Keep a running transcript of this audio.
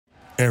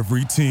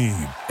Every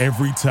team,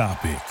 every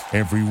topic,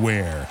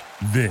 everywhere.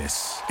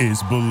 This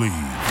is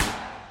Believe.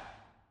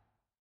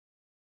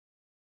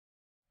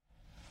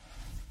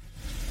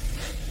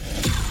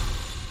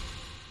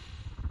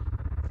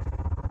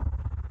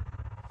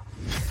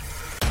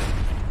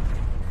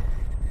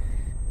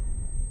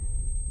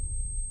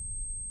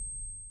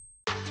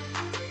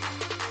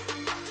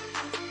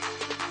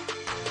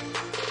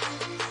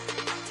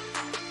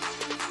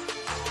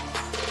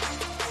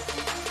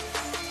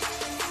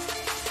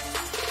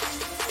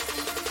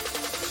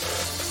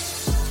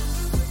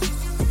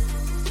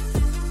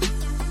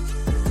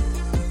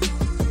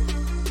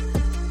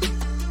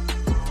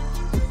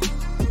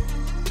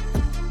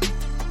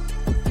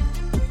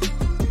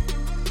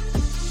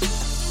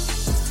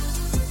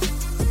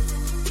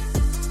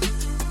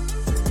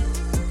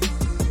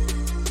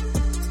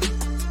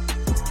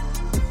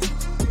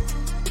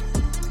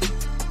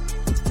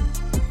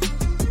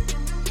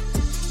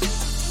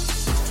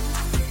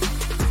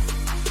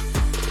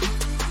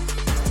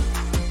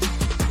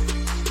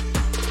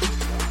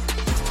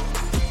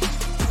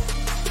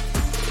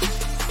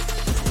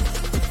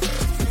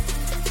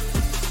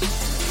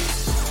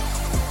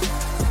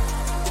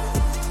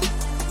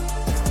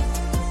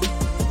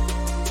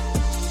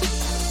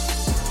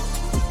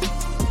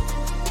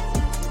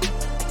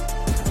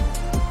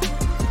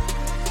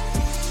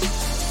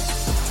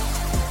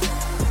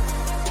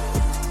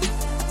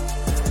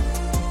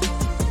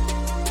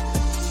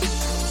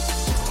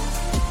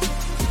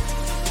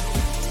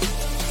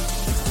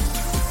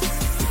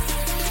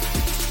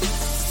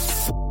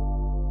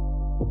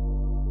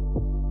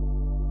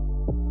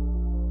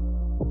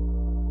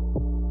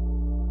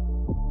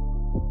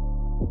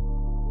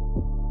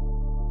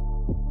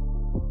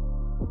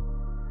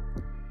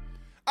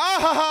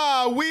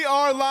 We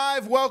are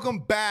live. Welcome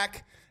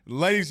back,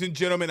 ladies and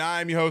gentlemen.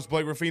 I am your host,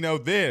 Blake Ruffino.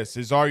 This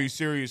is Are You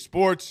Serious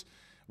Sports.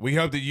 We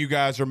hope that you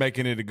guys are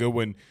making it a good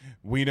one.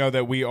 We know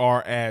that we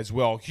are as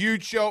well.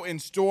 Huge show in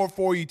store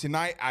for you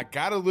tonight. I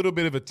got a little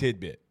bit of a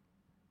tidbit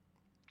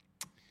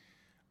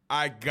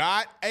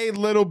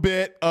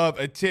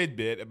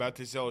about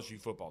this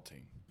LSU football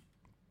team.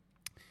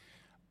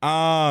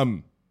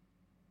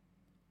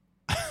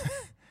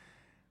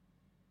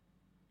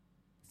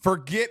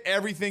 Forget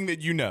everything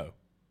that you know.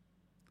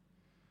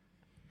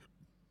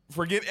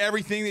 Forget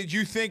everything that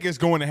you think is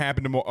going to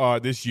happen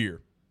this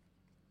year.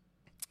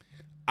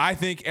 I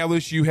think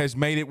LSU has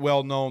made it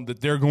well known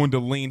that they're going to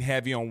lean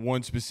heavy on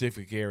one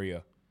specific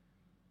area.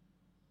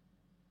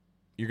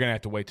 You're going to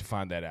have to wait to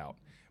find that out.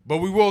 But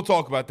we will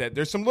talk about that.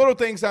 There's some little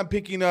things I'm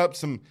picking up,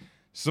 some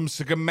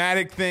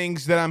schematic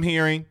things that I'm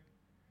hearing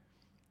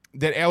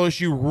that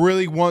LSU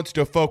really wants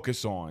to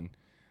focus on.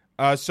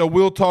 So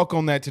we'll talk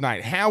on that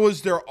tonight. How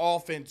is their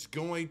offense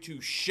going to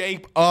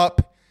shape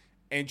up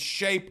and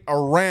shape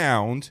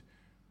around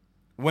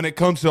when it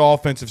comes to the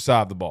offensive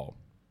side of the ball?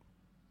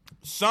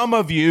 Some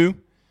of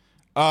you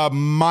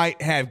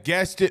might have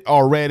guessed it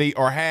already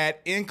or had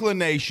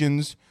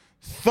inclinations,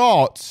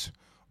 thoughts,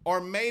 or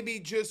maybe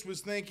just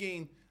was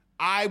thinking,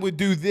 I would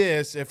do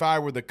this if I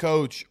were the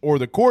coach or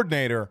the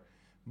coordinator,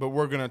 but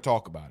we're going to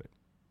talk about it.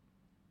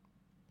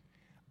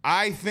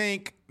 I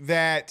think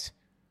that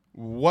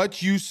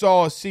what you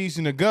saw a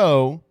season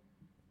ago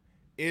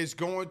is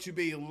going to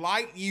be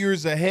light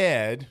years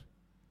ahead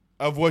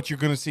of what you're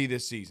going to see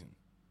this season.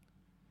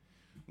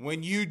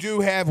 When you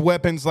do have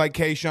weapons like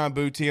Kayshon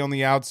Boutte on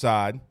the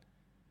outside,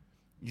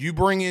 you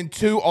bring in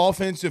two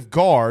offensive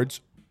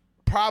guards,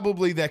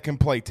 probably that can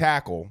play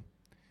tackle,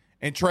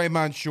 and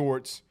Trayvon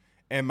Shorts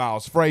and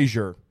Miles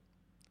Frazier.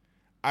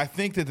 I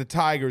think that the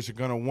Tigers are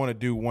going to want to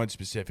do one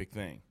specific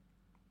thing.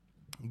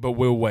 But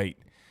we'll wait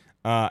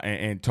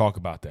and talk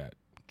about that.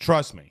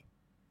 Trust me,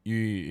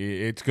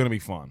 it's going to be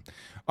fun.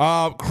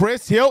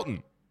 Chris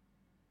Hilton.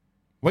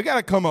 We got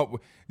to come up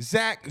with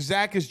Zach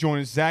is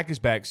joining us. Zach is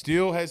back.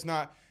 Still has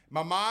not.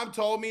 My mom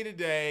told me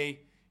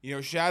today,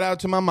 shout out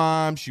to my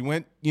mom. She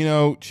went,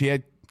 she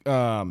had,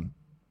 I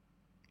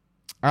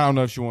don't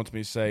know if she wants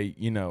me to say,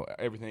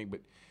 everything, but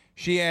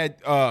she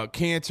had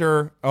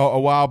cancer a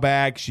while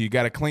back. She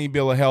got a clean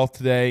bill of health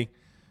today.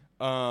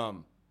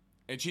 And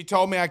she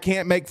told me I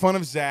can't make fun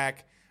of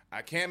Zach.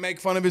 I can't make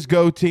fun of his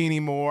goatee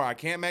anymore. I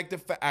can't make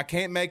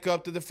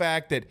up to the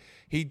fact that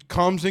he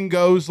comes and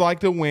goes like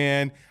the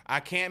wind.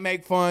 I can't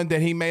make fun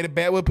that he made a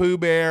bet with Pooh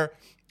Bear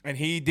and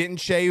he didn't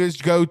shave his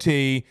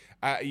goatee.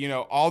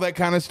 All that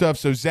kind of stuff.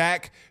 So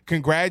Zach,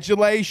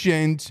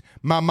 congratulations.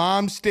 My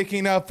mom's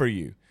sticking up for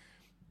you.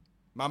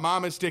 My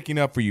mom is sticking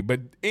up for you. But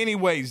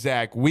anyway,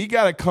 Zach, we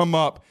got to come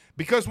up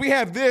because we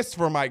have this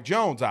for Mike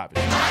Jones,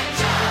 obviously.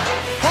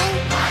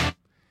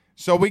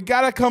 So we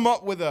got to come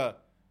up with a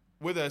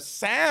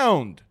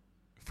sound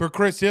for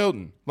Chris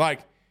Hilton,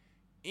 like,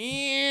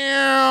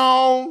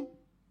 ew.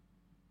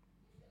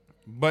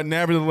 But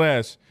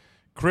nevertheless,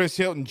 Chris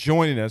Hilton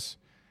joining us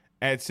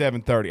at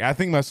 7:30. I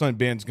think my son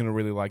Ben's going to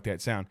really like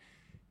that sound.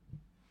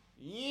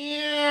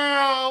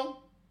 Ew.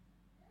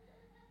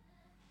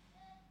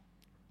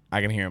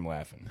 I can hear him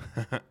laughing.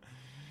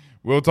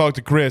 We'll talk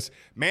to Chris.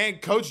 Man,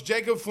 Coach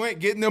Jacob Flint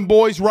getting them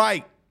boys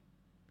right.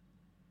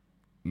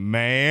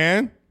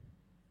 Man,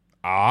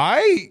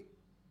 I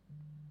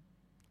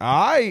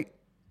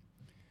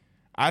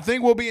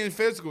think we'll be in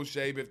physical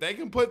shape. If they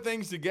can put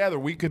things together,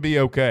 we could be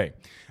okay.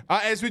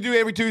 As we do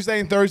every Tuesday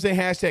and Thursday,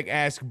 hashtag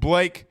Ask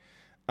Blake.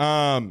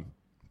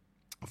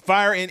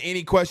 Fire in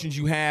any questions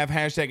you have,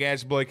 hashtag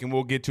Ask Blake, and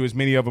we'll get to as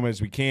many of them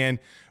as we can.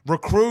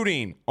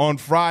 Recruiting on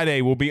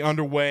Friday will be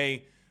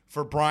underway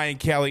for Brian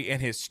Kelly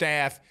and his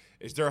staff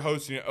as they're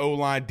hosting an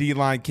O-line,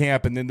 D-line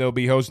camp, and then they'll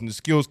be hosting the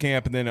skills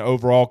camp and then an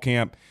overall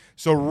camp.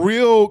 So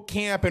real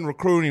camp and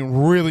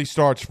recruiting really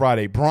starts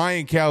Friday.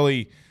 Brian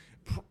Kelly,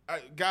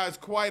 guys,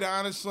 quite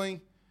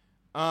honestly,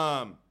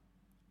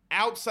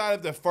 outside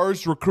of the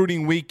first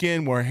recruiting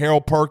weekend where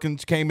Harold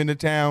Perkins came into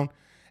town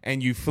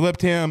and you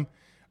flipped him,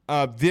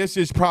 this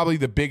is probably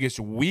the biggest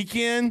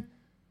weekend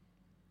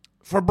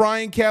for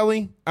Brian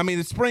Kelly. I mean,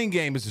 the spring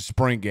game is a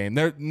spring game.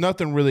 There's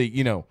nothing really,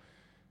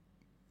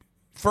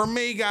 for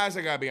me, guys,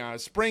 I got to be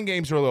honest. Spring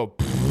games are a little,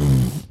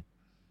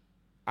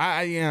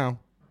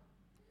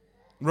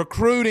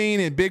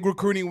 recruiting and big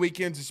recruiting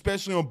weekends,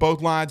 especially on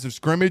both lines of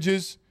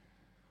scrimmages,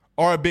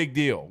 are a big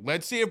deal.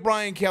 Let's see if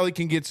Brian Kelly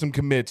can get some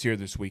commits here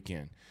this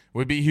weekend.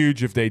 Would be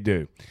huge if they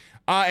do.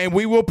 And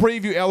we will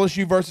preview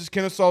LSU versus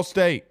Kennesaw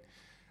State.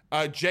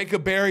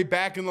 Jacob Berry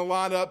back in the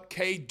lineup.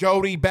 Cade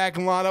Doty back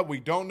in the lineup. We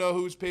don't know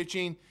who's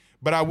pitching,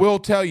 but I will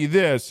tell you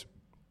this.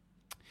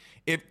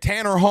 If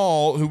Tanner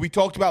Hall, who we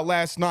talked about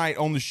last night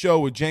on the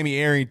show with Jamie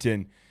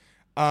Arrington,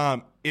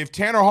 if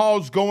Tanner Hall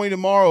is going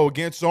tomorrow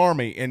against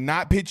Army and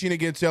not pitching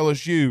against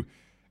LSU,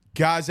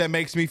 guys, that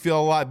makes me feel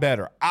a lot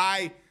better.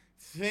 I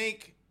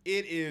think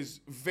it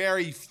is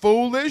very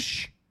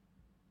foolish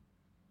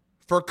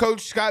for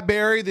Coach Scott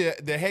Berry,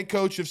 the head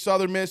coach of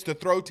Southern Miss, to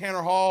throw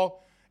Tanner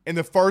Hall in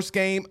the first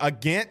game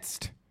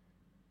against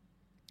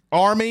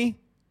Army.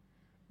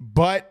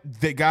 But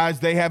the guys,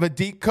 they have a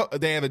deep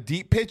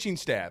pitching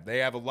staff. They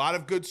have a lot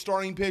of good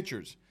starting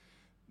pitchers.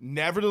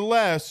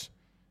 Nevertheless,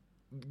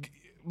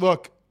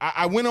 look,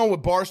 I went on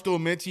with Barstool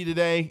Mincy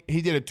today.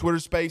 He did a Twitter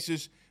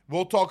Spaces.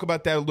 We'll talk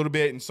about that a little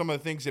bit and some of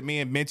the things that me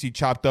and Mincy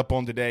chopped up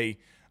on today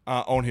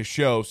on his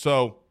show.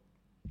 So,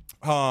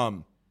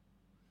 guys,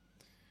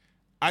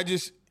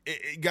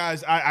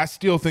 I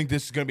still think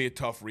this is going to be a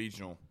tough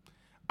regional.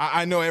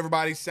 I know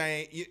everybody's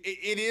saying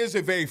it is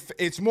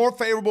it's more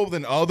favorable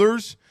than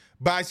others,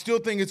 but I still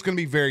think it's going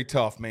to be very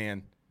tough,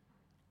 man.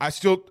 I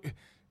still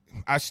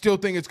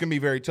think it's going to be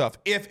very tough.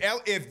 If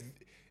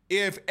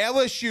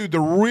LSU,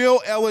 the real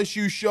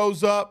LSU,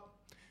 shows up,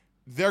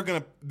 they're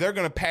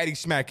gonna patty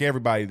smack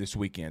everybody this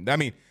weekend. I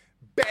mean,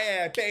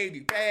 bad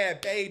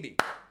baby,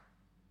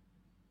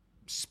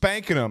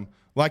 spanking them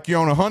like you're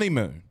on a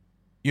honeymoon.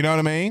 You know what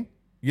I mean?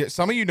 Yeah,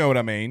 some of you know what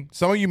I mean.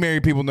 Some of you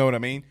married people know what I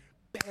mean.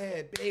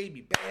 Bad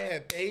baby.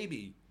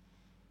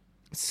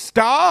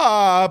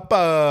 Stop.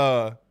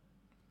 But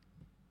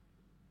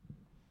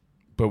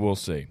we'll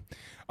see.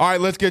 All right,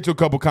 let's get to a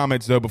couple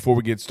comments, though, before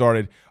we get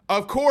started.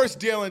 Of course,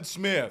 Dylan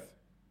Smith,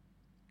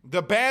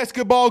 the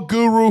basketball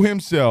guru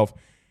himself.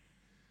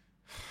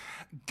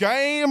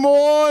 Game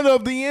 1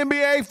 of the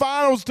NBA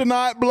Finals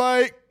tonight,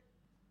 Blake.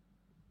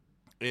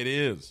 It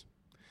is.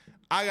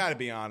 I got to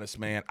be honest,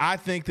 man. I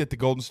think that the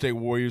Golden State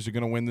Warriors are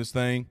going to win this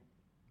thing.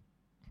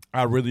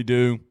 I really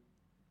do.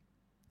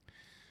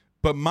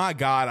 But my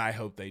God, I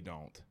hope they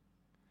don't.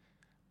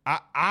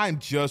 I'm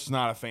just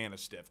not a fan of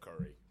Steph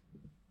Curry.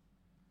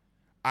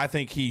 I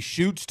think he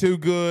shoots too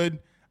good.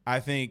 I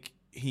think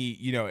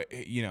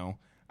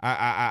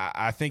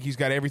I think he's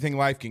got everything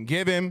life can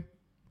give him.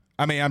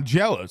 I mean, I'm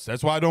jealous.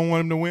 That's why I don't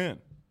want him to win.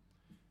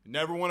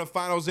 Never won a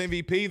Finals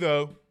MVP,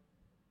 though.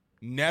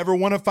 Never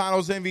won a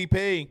Finals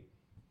MVP.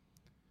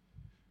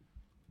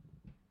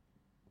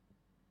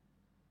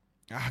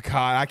 Oh,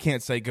 God, I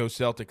can't say go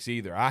Celtics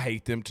either. I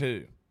hate them,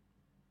 too.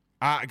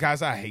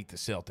 Guys, I hate the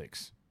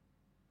Celtics.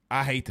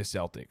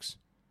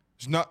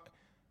 There's not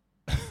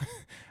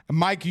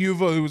Mike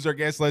Uva, who was our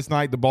guest last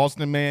night, the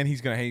Boston man, he's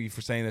going to hate me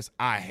for saying this.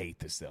 I hate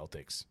the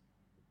Celtics.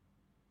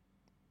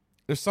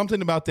 There's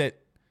something about that,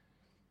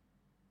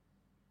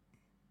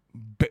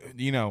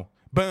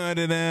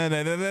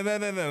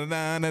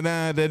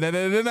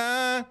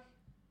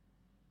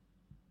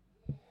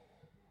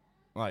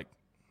 like,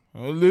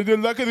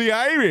 look at the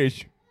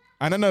Irish.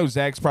 I don't know,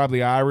 Zach's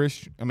probably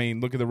Irish. I mean,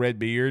 look at the red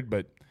beard,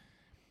 but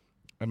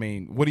I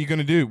mean, what are you going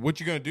to do? What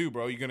you going to do,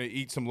 bro? You going to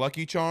eat some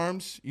Lucky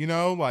Charms?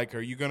 Like,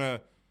 are you going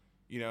to,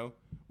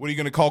 what are you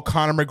going to call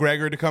Conor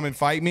McGregor to come and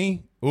fight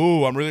me?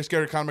 Ooh, I'm really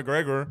scared of Conor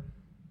McGregor.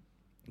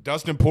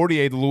 Dustin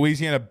Poirier, the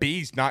Louisiana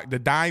Beast,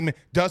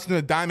 Dustin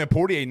the Diamond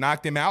Poirier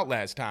knocked him out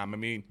last time. I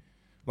mean,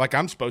 like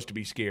I'm supposed to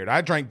be scared.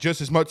 I drank just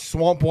as much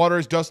swamp water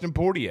as Dustin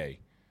Poirier.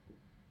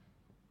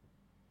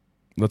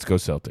 Let's go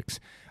Celtics.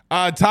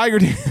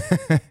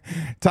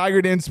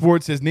 Tiger Den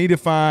Sports says, need to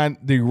find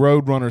the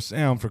Roadrunner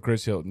sound for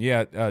Chris Hilton.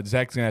 Yeah,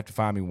 Zach's going to have to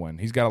find me one.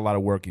 He's got a lot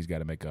of work he's got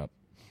to make up.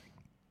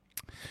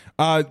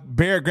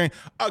 Barrett Green,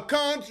 a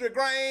country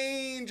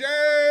granger.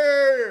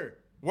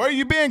 Where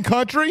you been,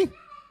 country?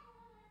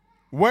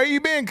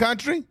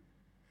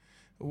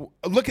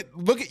 Look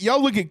at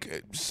y'all. Look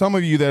at some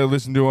of you that are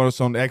listening to us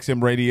on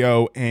XM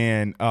radio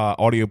and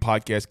audio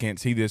podcast can't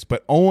see this,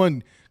 but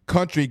on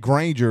Country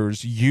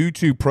Granger's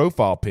YouTube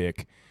profile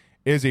pic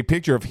is a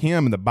picture of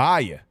him in the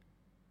bayou.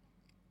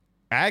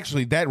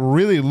 Actually, that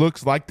really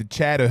looks like the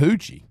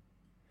Chattahoochee.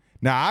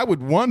 Now, I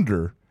would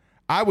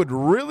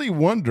really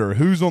wonder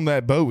who's on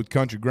that boat with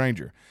Country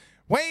Granger.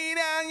 Way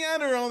down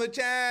yonder on the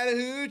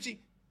Chattahoochee.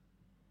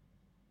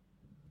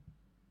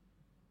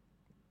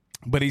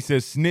 But he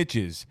says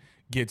snitches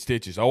get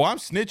stitches. Oh, I'm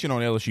snitching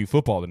on LSU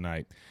football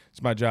tonight.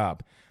 It's my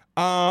job.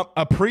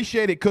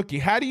 Appreciate it, Cookie.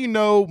 How do you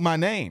know my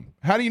name?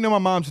 How do you know my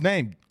mom's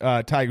name,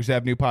 Tigers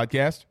Avenue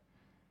Podcast?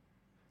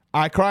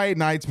 I cry at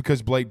nights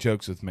because Blake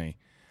jokes with me.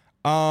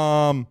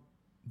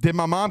 Did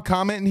my mom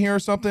comment in here or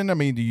something? I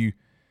mean,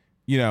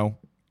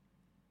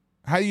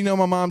 how do you know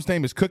my mom's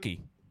name is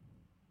Cookie?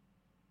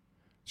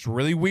 It's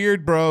really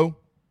weird, bro.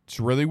 It's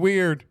really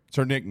weird. It's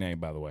her nickname,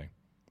 by the way.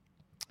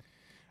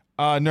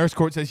 Nurse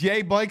Court says,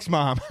 yay, Blake's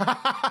mom.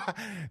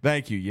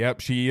 Thank you.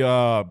 Yep, she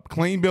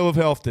clean bill of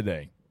health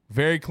today.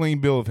 Very clean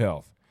bill of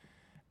health.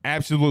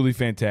 Absolutely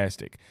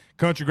fantastic.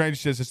 Country Granger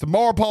says, it's the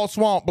Marpaw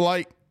Swamp,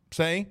 Blake.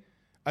 Say,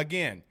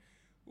 again.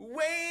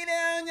 Way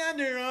down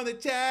yonder on the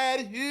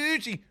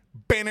Chattahoochee.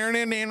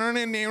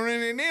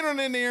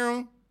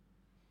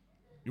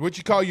 What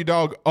you call your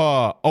dog?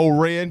 Old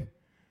Red?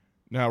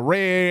 Now,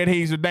 Red,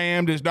 he's the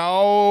damnedest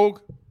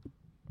dog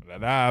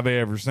that I've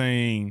ever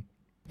seen.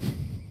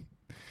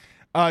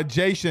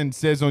 Jason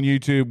says on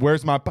YouTube,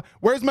 where's my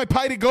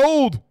pie of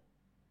gold?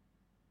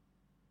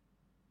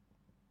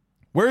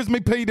 Where's my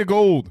pie of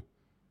gold?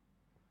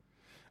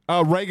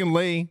 Reagan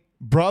Lee,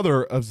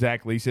 brother of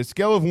Zach Lee, says,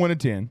 scale of 1 to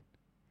 10,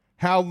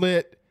 how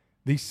lit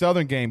the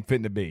Southern game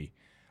fitting to be?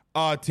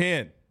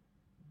 10.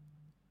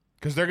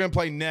 Because they're going to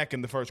play neck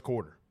in the first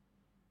quarter.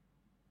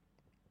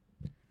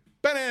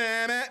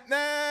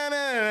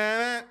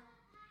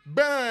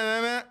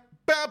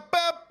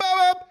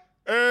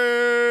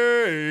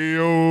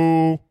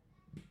 Ayo.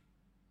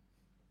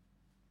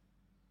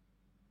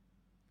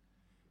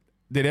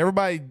 Did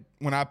everybody,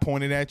 when I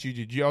pointed at you,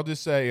 did y'all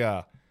just say,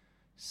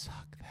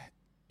 suck that,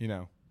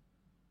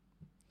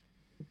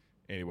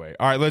 Anyway,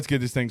 all right, let's get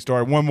this thing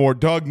started. One more.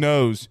 Doug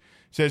Knows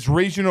says,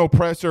 regional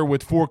presser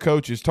with 4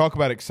 coaches. Talk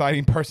about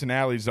exciting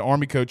personalities. The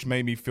Army coach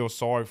made me feel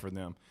sorry for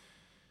them.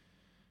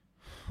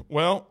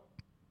 Well,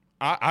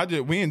 I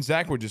did. We and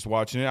Zach were just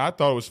watching it. I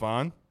thought it was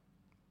fine.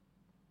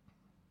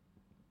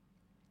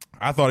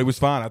 I thought he was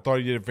fine. I thought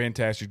he did a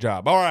fantastic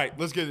job. All right,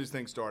 let's get this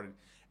thing started.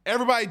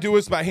 Everybody do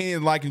us by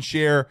hitting like and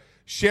share.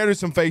 Share to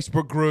some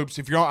Facebook groups.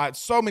 If you're on,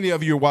 so many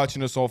of you are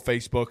watching us on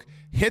Facebook,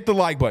 hit the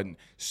like button.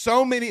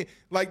 So many,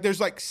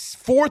 there's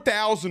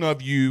 4,000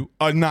 of you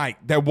a night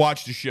that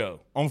watch the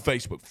show on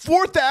Facebook.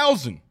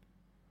 4,000.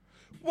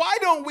 Why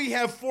don't we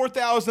have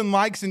 4,000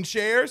 likes and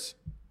shares?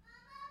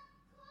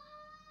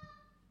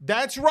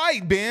 That's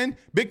right, Ben,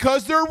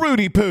 because they're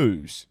Rudy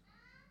Poos.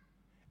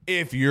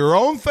 If you're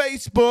on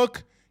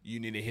Facebook, you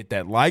need to hit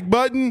that like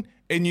button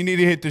and you need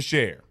to hit the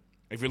share.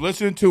 If you're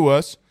listening to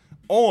us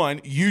on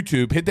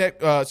YouTube, hit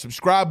that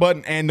subscribe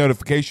button and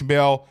notification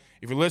bell.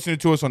 If you're listening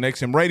to us on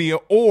XM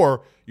Radio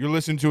or you're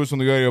listening to us on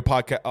the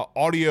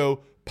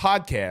audio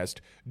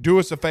podcast, do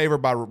us a favor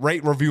by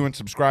rate, review, and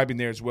subscribing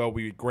there as well.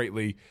 We would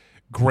greatly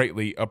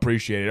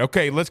appreciate it.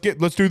 Okay, let's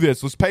do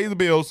this. Let's pay the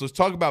bills. Let's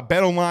talk about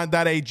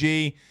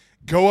betonline.ag.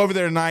 Go over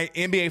there tonight.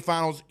 NBA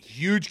Finals,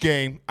 huge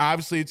game.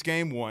 Obviously, it's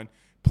game 1.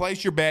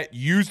 Place your bet.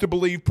 Use the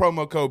Believe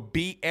promo code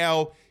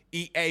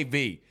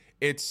BLEAV.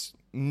 It's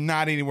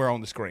not anywhere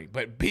on the screen,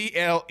 but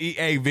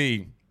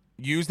BLEAV.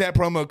 Use that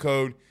promo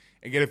code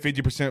and get a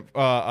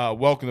 50%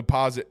 welcome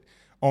deposit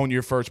on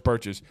your first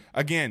purchase.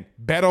 Again,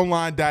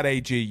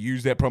 betonline.ag.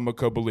 Use that promo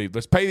code BELIEVE.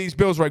 Let's pay these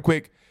bills right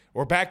quick.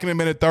 We're back in a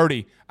minute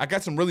 30. I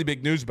got some really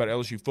big news about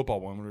LSU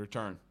football when we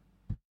return.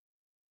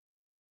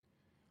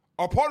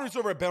 Our partners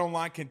over at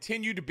BetOnline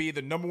continue to be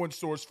the number one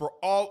source for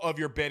all of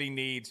your betting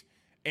needs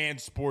and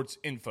sports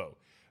info.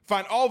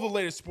 Find all the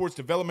latest sports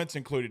developments,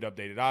 including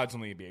updated odds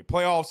on the NBA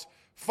playoffs,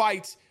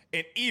 fights,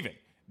 and even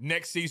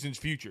next season's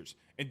futures.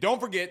 And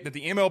don't forget that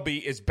the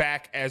MLB is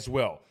back as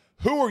well.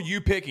 Who are you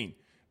picking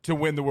to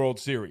win the World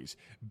Series?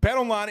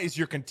 BetOnline is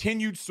your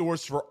continued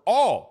source for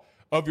all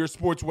of your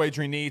sports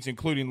wagering needs,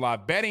 including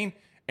live betting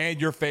and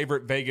your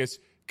favorite Vegas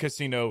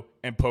casino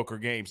and poker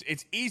games.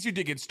 It's easy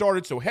to get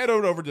started, so head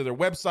on over to their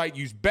website.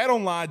 Use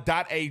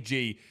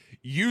betonline.ag.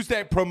 Use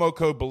that promo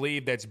code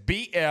BELIEVE. That's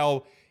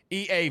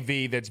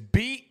BLEAV. That's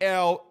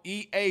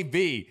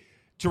BLEAV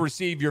to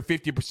receive your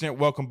 50%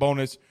 welcome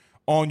bonus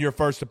on your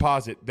first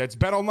deposit. That's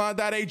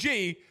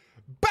betonline.ag.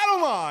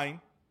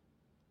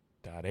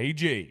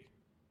 Betonline.ag.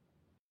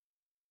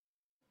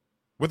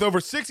 With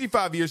over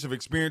 65 years of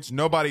experience,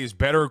 nobody is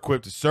better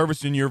equipped to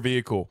service in your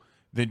vehicle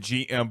than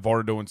GM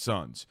Vardo &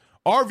 Sons.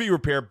 RV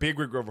repair, big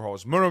rig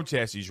overhauls, motorhome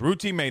chassis,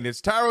 routine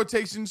maintenance, tire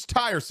rotations,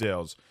 tire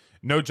sales.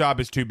 No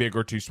job is too big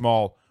or too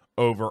small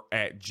over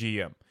at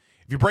GM.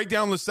 If you break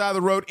down the side of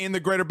the road in the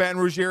greater Baton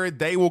Rouge area,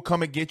 they will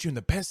come and get you. And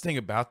the best thing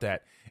about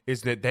that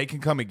is that they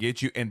can come and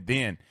get you, and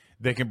then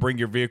they can bring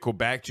your vehicle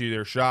back to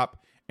their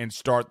shop and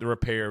start the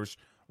repairs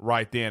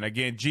right then.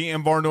 Again,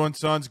 GM Varno &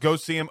 Sons. Go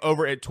see them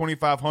over at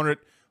 2500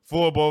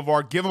 Fuller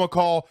Boulevard. Give them a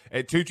call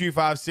at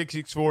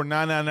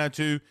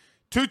 225-664-9992.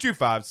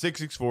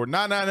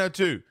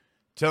 225-664-9992.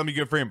 Tell them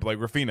your good friend Blake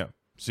Ruffino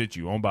sent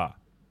you on by.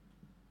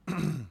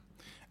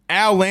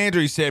 Al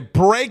Landry said,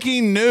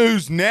 breaking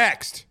news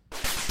next.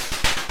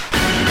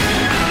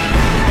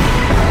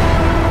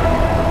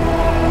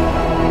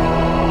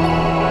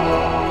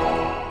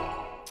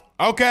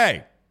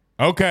 Okay.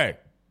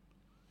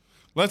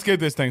 Let's get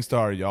this thing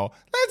started, y'all.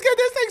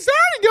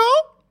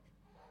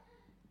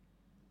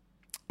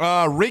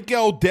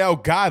 Rico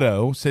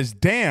Delgado says,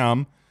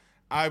 damn,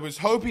 I was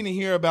hoping to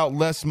hear about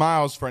Les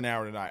Miles for an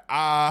hour tonight.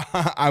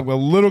 I'm a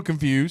little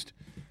confused.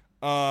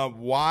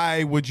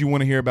 Why would you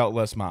want to hear about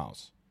Les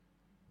Miles?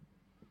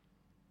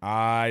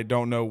 I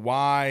don't know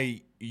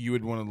why you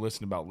would want to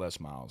listen about Les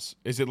Miles.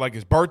 Is it like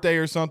his birthday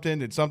or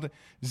something?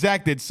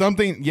 Zach, did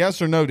something,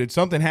 yes or no, did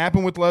something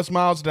happen with Les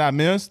Miles that I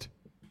missed?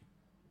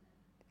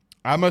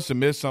 I must have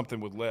missed something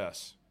with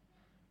Les.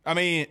 I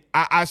mean,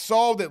 I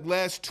saw that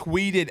Les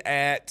tweeted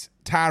at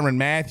Tyrann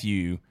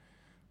Mathieu,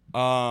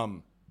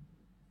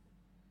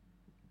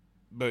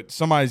 but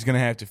somebody's going to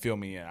have to fill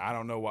me in. I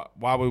don't know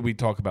why would we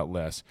talk about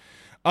Les.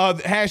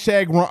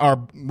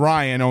 Hashtag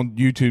Ryan on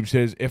YouTube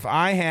says, if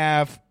I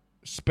have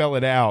spell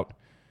it out,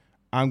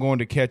 I'm going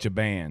to catch a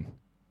ban.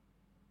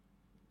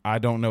 I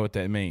don't know what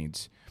that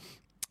means.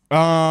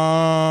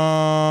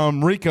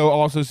 Rico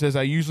also says,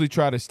 I usually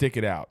try to stick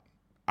it out.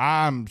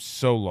 I'm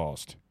so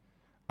lost.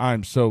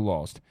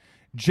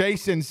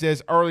 Jason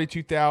says early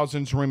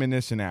 2000s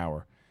reminiscent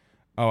hour.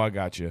 Oh, I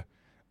got you.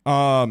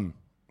 Okay.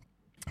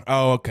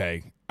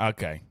 All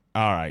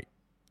right.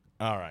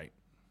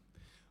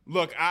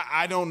 Look,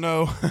 I don't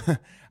know.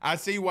 I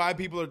see why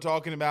people are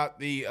talking about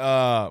the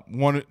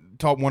want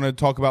to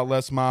talk about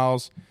Les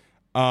Miles.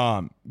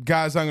 Guys,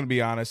 I'm going to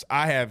be honest.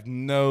 I have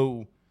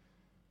no,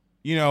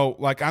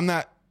 I'm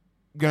not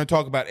going to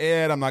talk about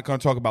Ed. I'm not going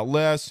to talk about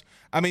Les.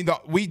 I mean,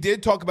 we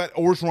did talk about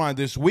Orgeron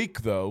this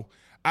week, though,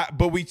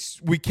 but we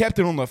kept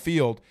it on the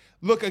field.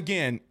 Look,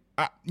 again,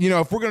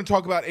 if we're going to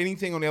talk about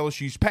anything on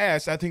LSU's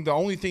past, I think the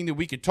only thing that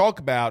we could talk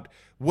about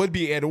would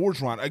be Ed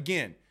Orgeron.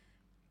 Again,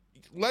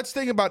 let's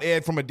think about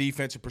Ed from a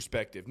defensive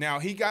perspective. Now,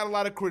 he got a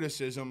lot of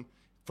criticism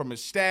from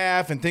his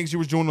staff and things he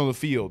was doing on the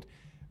field.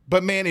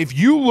 But, man, if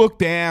you look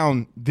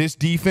down this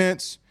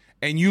defense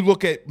and you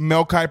look at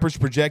Mel Kiper's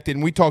projected,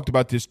 and we talked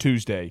about this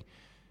Tuesday,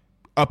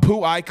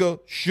 Apu Ika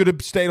should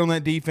have stayed on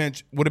that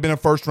defense, would have been a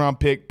first-round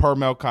pick per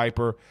Mel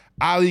Kiper.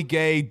 Ali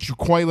Gay,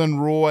 Jaqueline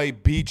Roy,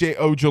 B.J.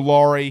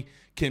 Ojolari.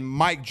 Can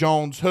Mike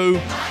Jones,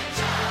 who?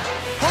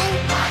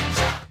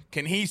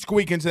 Can he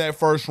squeak into that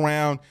first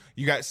round?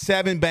 You got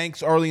Sevyn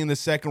Banks early in the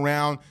second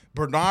round.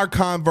 Bernard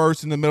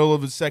Converse in the middle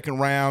of the second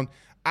round.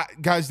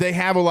 Guys, they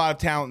have a lot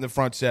of talent in the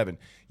front seven.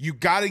 You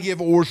got to give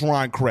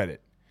Orgeron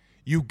credit.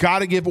 You got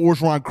to give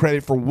Orgeron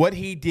credit for what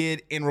he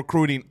did in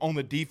recruiting on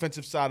the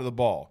defensive side of the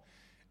ball.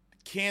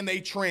 Can they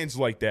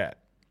translate that?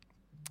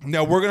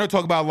 Now, we're going to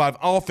talk about a lot of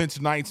offense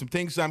tonight, some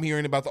things I'm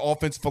hearing about the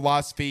offense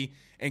philosophy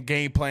and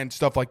game plan,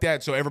 stuff like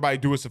that. So everybody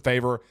do us a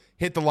favor,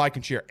 hit the like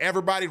and share.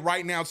 Everybody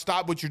right now,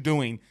 stop what you're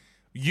doing.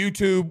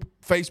 YouTube,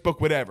 Facebook,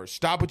 whatever.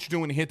 Stop what you're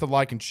doing and hit the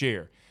like and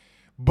share.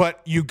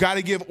 But you got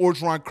to give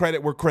Orgeron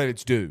credit where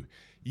credit's due.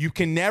 You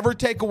can never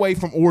take away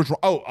from Orgeron.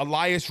 Oh,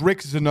 Elias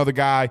Ricks is another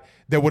guy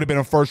that would have been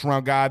a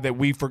first-round guy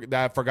that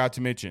I forgot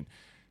to mention.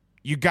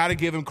 You got to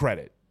give him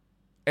credit.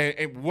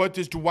 And what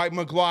does Dwight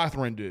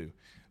McLaughlin do?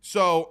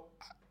 So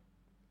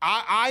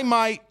I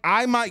might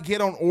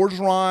get on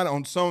Orgeron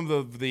on some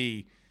of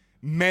the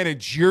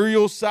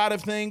managerial side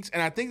of things,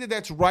 and I think that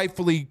that's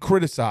rightfully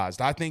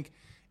criticized. I think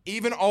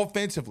even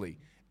offensively,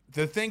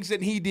 the things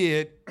that he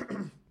did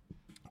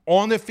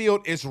on the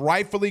field is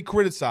rightfully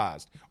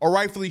criticized, or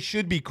rightfully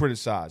should be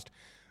criticized.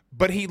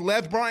 But he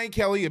left Brian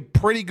Kelly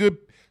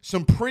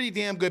some pretty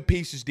damn good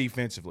pieces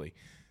defensively.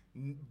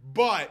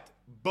 But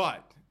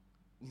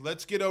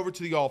let's get over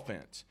to the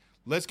offense.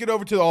 Let's get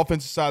over to the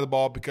offensive side of the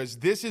ball, because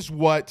this is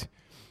what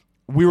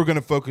we were going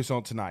to focus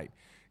on tonight.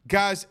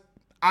 Guys,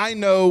 I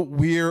know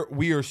we are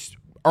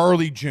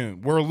early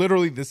June. We're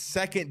literally the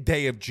second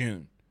day of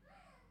June.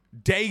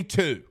 Day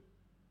 2.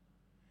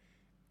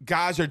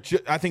 Guys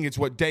I think it's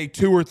day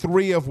 2 or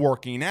 3 of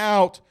working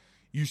out.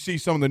 You see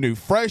some of the new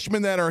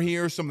freshmen that are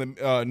here, some of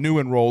the new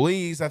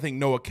enrollees. I think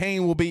Noah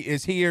Kane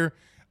is here.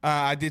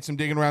 I did some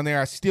digging around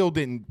there. I still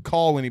didn't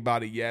call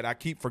anybody yet. I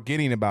keep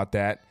forgetting about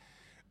that.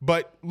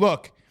 But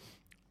look,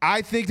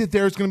 I think that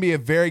there's going to be a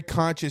very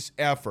conscious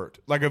effort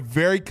that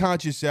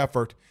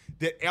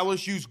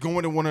LSU's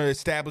going to want to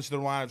establish the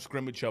line of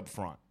scrimmage up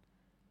front.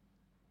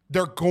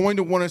 They're going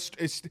to want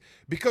to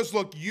because,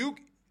 look,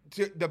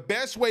 the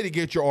best way to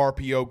get your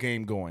RPO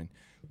game going,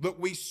 look,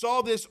 we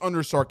saw this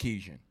under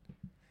Sarkisian.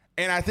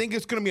 And I think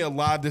it's going to be a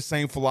lot of the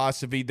same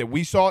philosophy that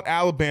we saw at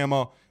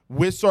Alabama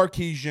with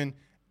Sarkisian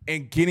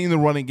and getting the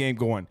running game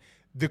going.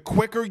 The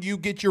quicker you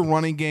get your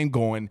running game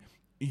going,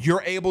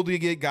 you're able to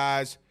get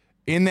guys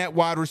in that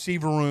wide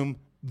receiver room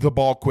the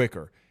ball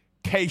quicker.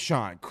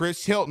 Kayshawn,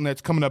 Chris Hilton,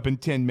 that's coming up in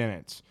 10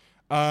 minutes.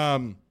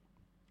 Brian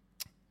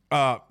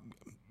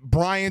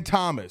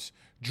Thomas,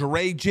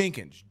 Jeray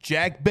Jenkins,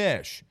 Jack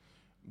Besh.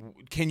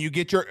 Can you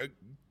get your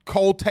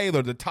Cole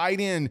Taylor, the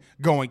tight end,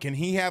 going? Can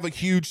he have a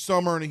huge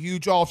summer and a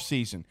huge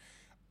offseason?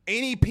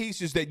 Any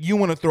pieces that you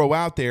want to throw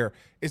out there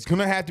is going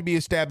to have to be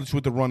established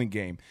with the running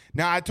game.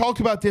 Now, I talked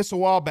about this a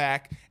while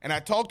back, and I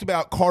talked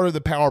about Carter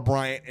the Power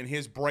Bryant and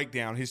his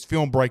breakdown, his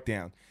film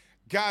breakdown.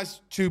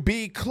 Guys, to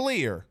be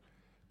clear,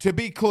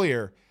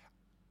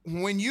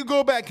 when you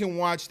go back and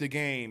watch the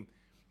game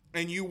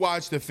and you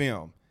watch the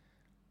film,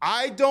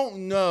 I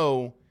don't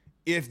know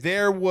if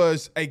there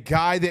was a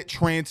guy that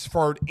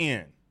transferred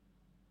in.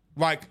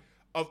 Like,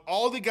 of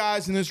all the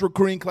guys in this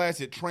recruiting class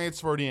that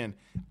transferred in,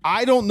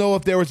 I don't know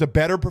if there was a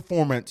better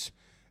performance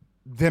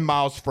than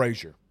Miles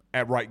Frazier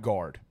at right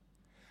guard.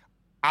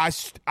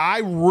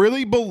 I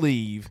really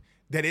believe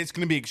that it's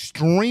going to be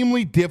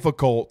extremely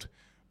difficult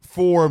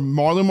for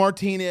Marlon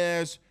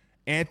Martinez,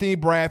 Anthony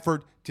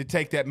Bradford to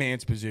take that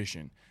man's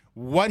position.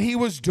 What he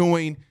was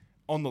doing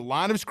on the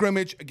line of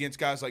scrimmage against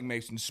guys like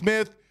Mason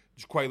Smith,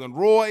 Jaquelin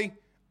Roy,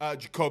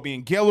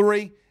 Jacobian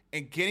Guillory,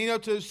 and getting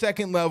up to the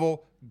second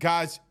level,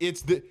 guys,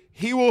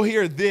 he will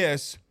hear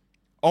this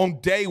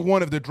on day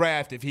one of the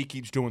draft if he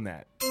keeps doing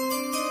that.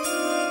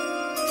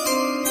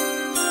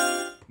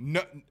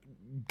 No,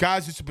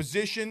 guys, it's a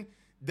position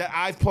that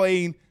I've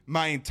played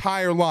my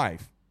entire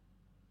life.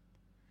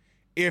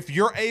 If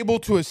you're able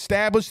to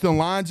establish the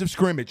lines of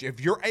scrimmage,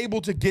 if you're able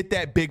to get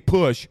that big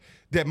push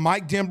that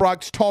Mike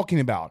Denbrock's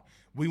talking about,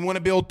 we want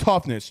to build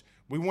toughness.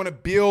 We want to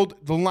build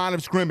the line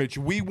of scrimmage.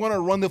 We want to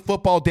run the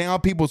football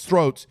down people's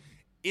throats.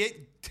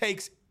 It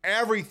takes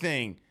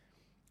everything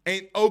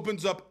and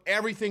opens up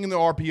everything in the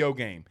RPO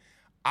game.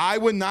 I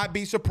would not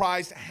be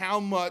surprised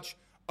how much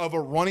of a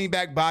running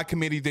back by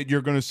committee that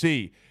you're going to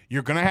see.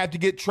 You're going to have to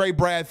get Trey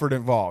Bradford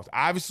involved.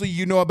 Obviously,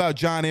 you know about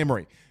John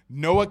Emery.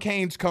 Noah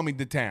Cain's coming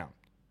to town.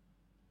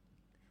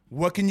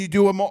 What can you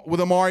do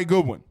with Amari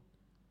Goodwin?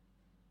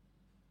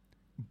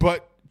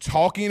 But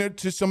talking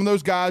to some of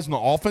those guys on the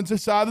offensive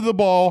side of the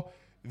ball,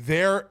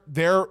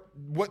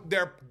 what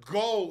their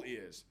goal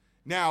is.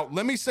 Now,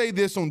 let me say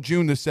this on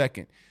June the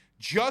 2nd.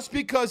 Just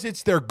because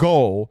it's their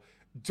goal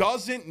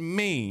does not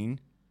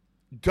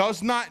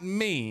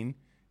mean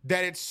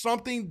that it's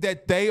something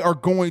that they are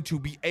going to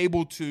be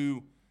able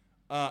to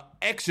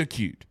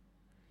execute.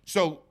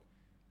 So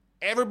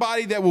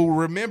everybody that will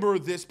remember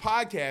this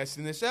podcast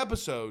and this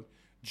episode,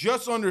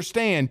 just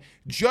understand,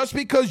 just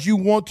because you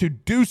want to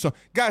do something.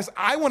 Guys,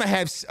 I want to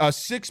have a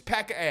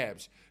six-pack of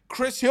abs.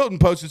 Chris Hilton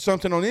posted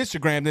something on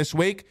Instagram this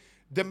week.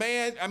 The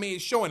man,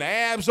 he's showing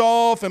abs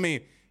off. I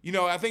think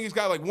he's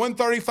got like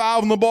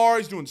 135 on the bar.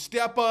 He's doing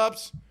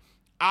step-ups.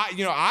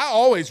 I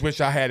always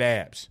wish I had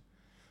abs.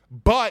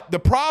 But the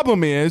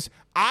problem is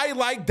I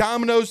like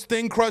Domino's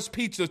thin crust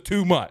pizza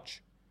too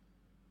much.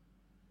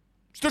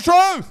 It's the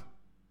truth.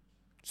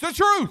 It's the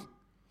truth.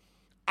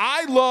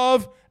 I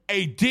love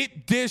a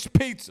deep dish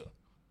pizza.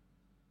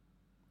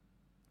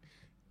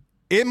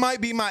 It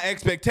might be my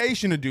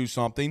expectation to do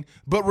something,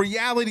 but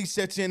reality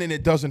sets in and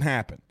it doesn't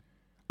happen.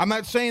 I'm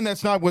not saying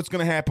that's not what's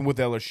going to happen with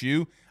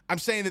LSU. I'm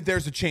saying that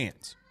there's a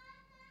chance.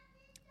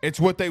 It's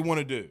what they want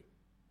to do.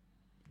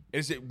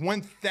 Is it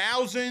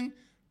 1,000%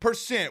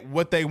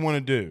 what they want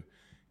to do?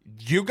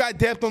 You got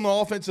depth on the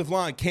offensive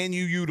line. Can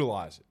you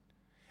utilize it?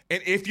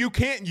 And if you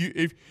can't,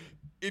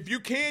 if you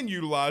can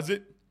utilize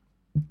it,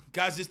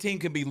 guys, this team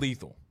can be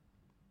lethal.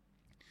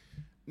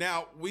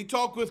 Now, we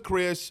talked with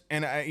Chris,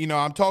 and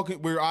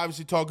we're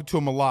obviously talking to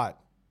him a lot.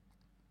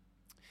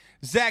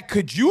 Zach,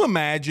 could you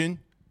imagine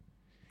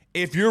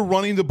if you're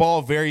running the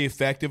ball very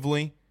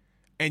effectively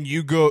and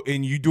you go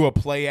and you do a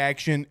play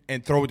action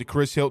and throw it to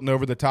Chris Hilton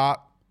over the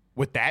top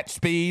with that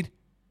speed?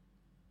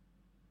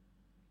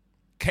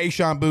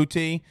 Kayshon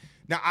Boutte.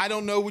 Now, I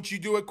don't know what you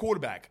do at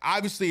quarterback.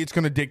 Obviously, it's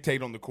going to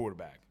dictate on the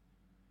quarterback.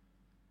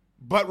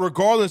 But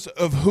regardless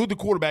of who the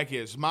quarterback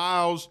is,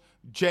 Miles,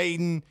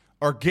 Jaden,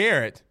 or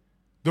Garrett,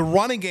 the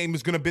running game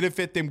is going to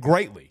benefit them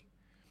greatly.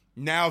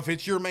 Now, if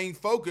it's your main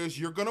focus,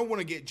 you're going to want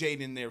to get Jaden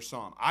in there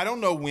some. I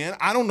don't know when.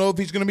 I don't know if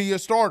he's going to be a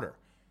starter.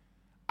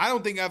 I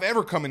don't think I've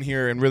ever come in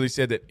here and really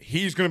said that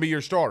he's going to be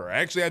your starter.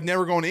 Actually, I've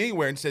never gone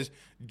anywhere and says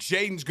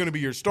Jaden's going to be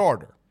your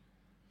starter.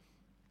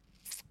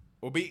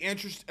 Will be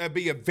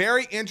a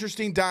very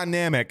interesting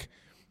dynamic,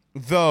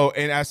 though,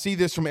 and I see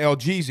this from El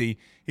Jeezy.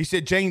 He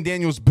said Jane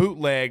Daniels'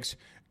 bootlegs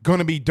going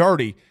to be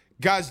dirty.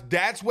 Guys,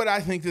 that's what I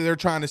think that they're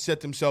trying to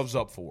set themselves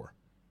up for.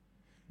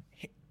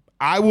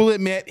 I will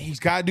admit he's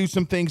got to do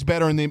some things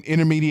better in the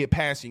intermediate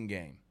passing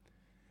game.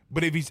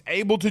 But if he's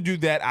able to do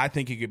that, I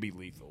think he could be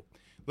lethal.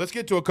 Let's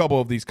get to a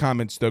couple of these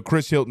comments, though.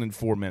 Chris Hilton in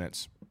 4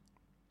 minutes.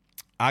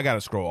 I got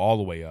to scroll all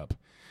the way up.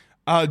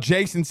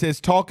 Jason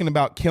says, talking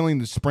about killing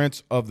the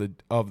sprints of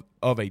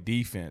a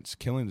defense,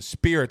 killing the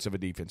spirits of a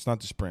defense,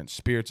 not the sprints,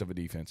 spirits of a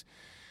defense.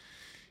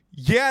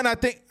 Yeah, and I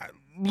think,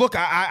 look,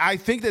 I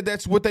think that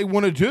that's what they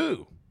want to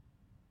do.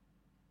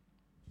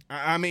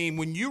 I mean,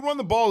 when you run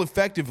the ball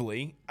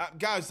effectively,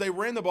 guys, they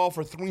ran the ball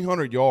for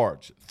 300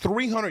 yards.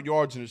 300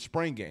 yards in a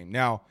spring game.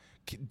 Now,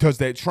 Does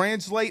that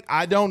translate?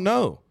 I don't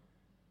know.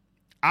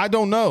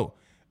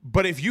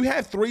 But if you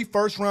have 3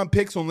 first-round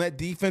picks on that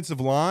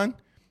defensive line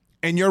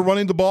and you're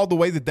running the ball the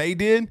way that they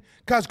did,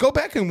 guys, go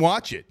back and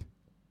watch it.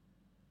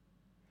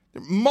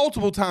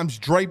 Multiple times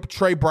Trey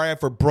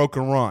Bradford broke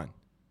a run.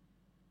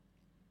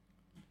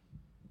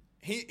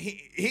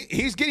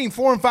 He's getting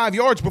 4 and 5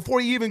 yards before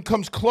he even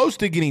comes close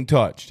to getting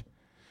touched.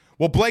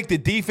 Well, Blake, the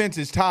defense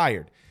is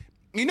tired.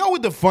 You know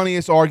what the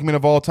funniest argument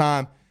of all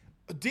time?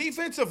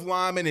 Defensive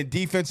linemen and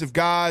defensive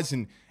guys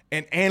and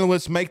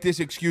analysts make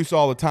this excuse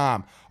all the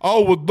time.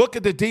 Oh, well, look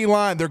at the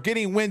D-line. They're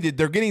getting winded.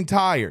 They're getting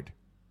tired.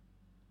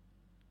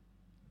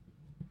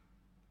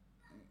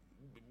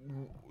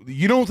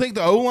 You don't think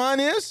the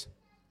O-line is?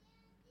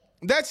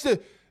 That's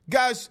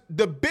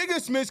the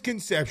biggest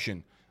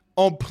misconception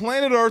on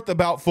planet Earth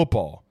about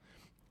football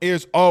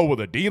is, oh, well,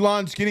 the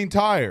D-line's getting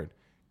tired.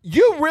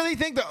 You really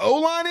think the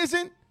O-line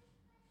isn't?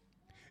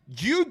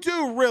 You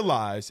do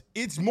realize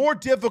it's more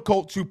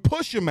difficult to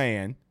push a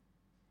man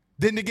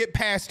than to get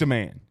past a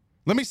man.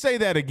 Let me say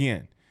that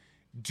again.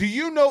 Do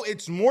you know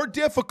it's more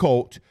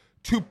difficult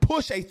to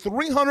push a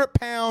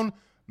 300-pound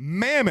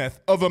mammoth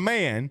of a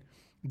man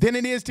than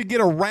it is to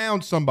get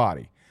around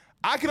somebody?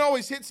 I can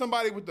always hit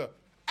somebody with the,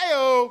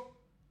 ayo.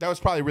 That was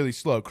probably really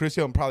slow. Chris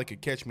Hilton probably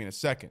could catch me in a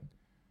second.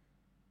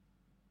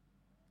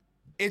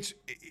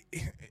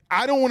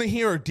 I don't want to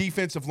hear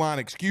defensive line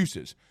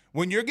excuses.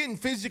 When you're getting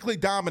physically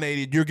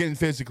dominated, you're getting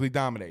physically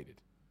dominated.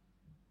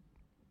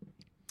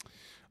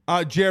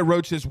 Jared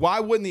Roach says,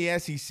 why wouldn't the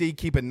SEC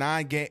keep a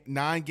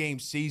nine-game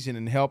season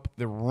and help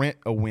the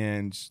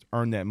rent-a-wins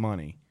earn that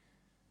money?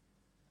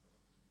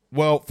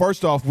 Well,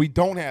 first off, we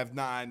don't have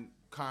 9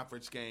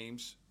 conference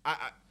games.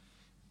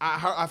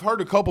 I've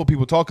heard a couple of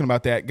people talking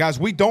about that. Guys,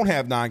 we don't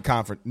have 9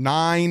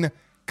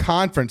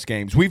 conference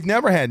games. We've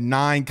never had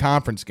 9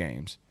 conference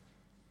games.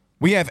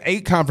 We have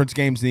 8 conference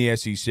games in the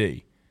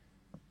SEC.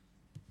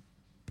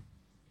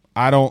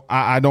 I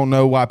don't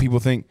know why people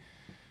think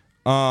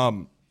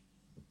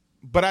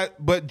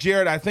but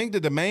Jared, I think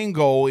that the main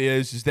goal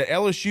is that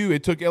LSU,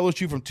 it took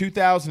LSU from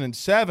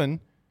 2007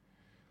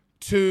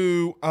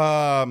 to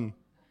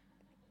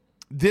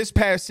this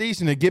past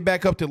season to get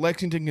back up to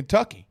Lexington,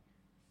 Kentucky.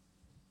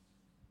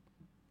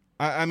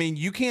 I mean,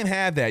 you can't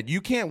have that.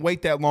 You can't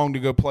wait that long to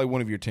go play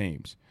one of your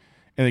teams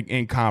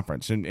in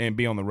conference and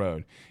be on the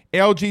road.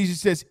 LG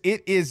says,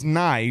 it is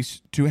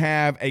nice to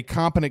have a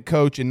competent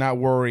coach and not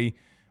worry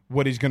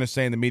what he's going to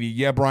say in the media.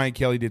 Yeah, Brian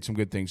Kelly did some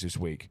good things this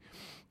week.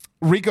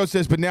 Rico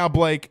says, but now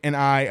Blake and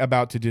I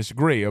about to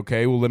disagree.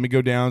 Okay, well, let me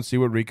go down and see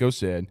what Rico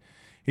said.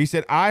 He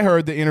said, I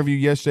heard the interview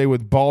yesterday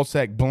with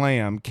Ballsack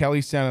Blam.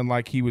 Kelly sounded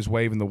like he was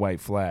waving the white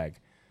flag.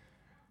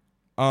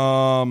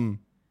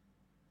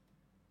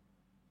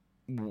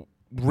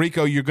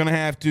 Rico, you're gonna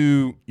have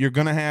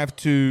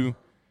to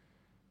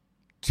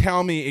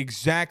tell me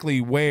exactly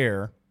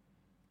where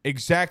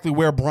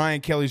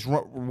Brian Kelly's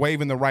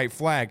waving the right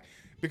flag.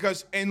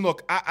 Because, and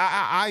look,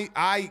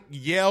 I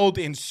yelled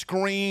and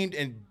screamed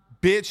and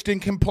bitched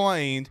and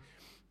complained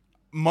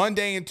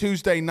Monday and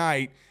Tuesday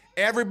night.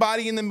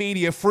 Everybody in the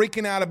media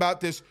freaking out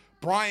about this.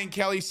 Brian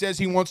Kelly says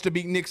he wants to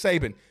beat Nick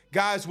Saban.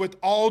 Guys, with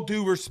all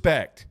due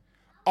respect,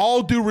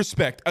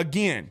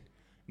 again,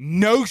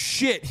 no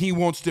shit he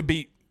wants to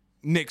beat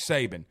Nick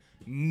Saban.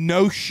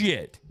 No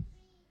shit.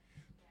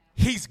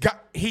 He's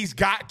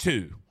got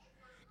to.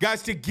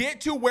 Guys, to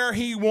get to where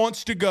he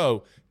wants to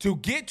go, to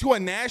get to a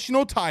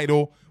national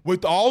title,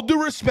 with all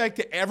due respect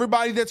to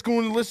everybody that's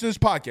going to listen to this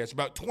podcast,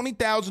 about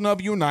 20,000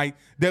 of you a night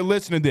that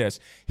listen to this,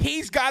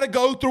 he's got to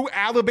go through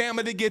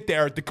Alabama to get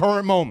there at the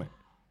current moment.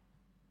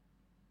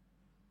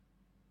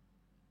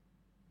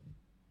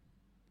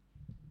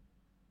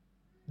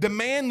 The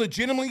man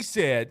legitimately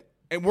said,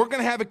 and we're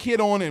going to have a kid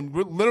on in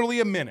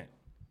literally a minute,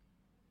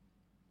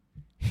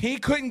 he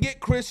couldn't get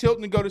Chris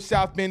Hilton to go to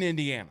South Bend,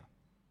 Indiana.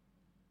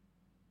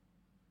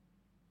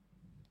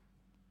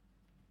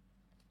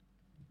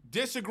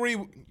 Disagree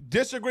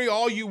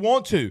all you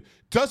want to.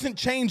 Doesn't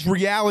change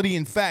reality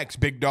and facts,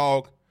 big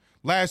dog.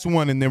 Last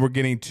one, and then we're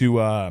getting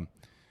to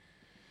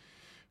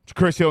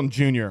Chris Hilton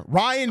Jr.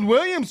 Ryan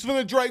Williams from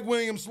the Drake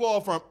Williams Law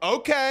Firm.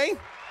 Okay.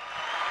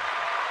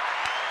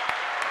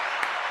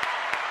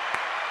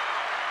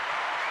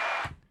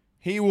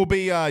 He will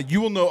be,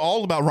 you will know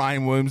all about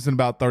Ryan Williams in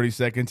about 30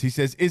 seconds. He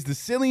says, is the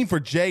ceiling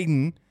for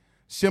Jaden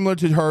similar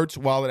to Hurts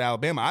while at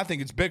Alabama? I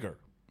think it's bigger.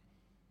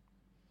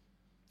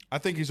 I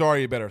think he's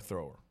already a better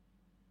thrower.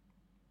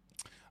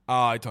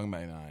 You're talking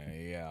about,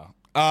 yeah.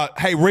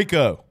 Hey,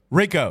 Rico,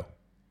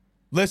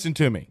 listen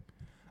to me.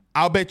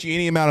 I'll bet you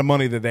any amount of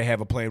money that they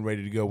have a plan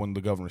ready to go when the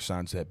governor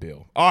signs that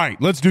bill. All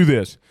right, let's do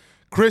this.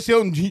 Chris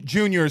Hilton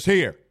Jr. is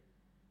here.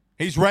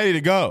 He's ready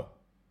to go.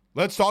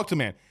 Let's talk to him,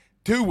 man.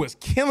 Dude was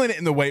killing it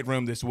in the weight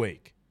room this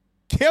week.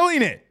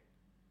 Killing it.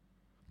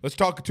 Let's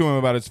talk to him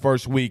about his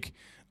first week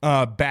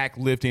back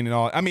lifting and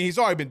all. I mean, he's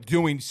already been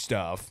doing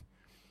stuff.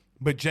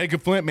 But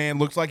Jacob Flint, man,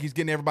 looks like he's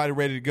getting everybody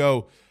ready to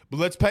go.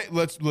 But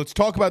let's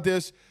talk about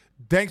this.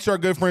 Thanks to our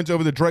good friends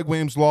over the Drake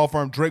Williams Law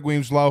Firm,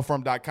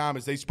 drakewilliamslawfirm.com,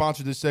 as they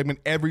sponsor this segment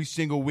every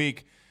single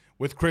week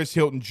with Chris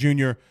Hilton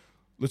Jr.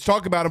 Let's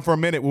talk about him for a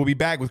minute. We'll be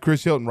back with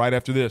Chris Hilton right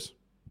after this.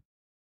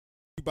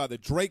 By the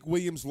Drake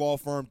Williams Law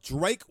Firm,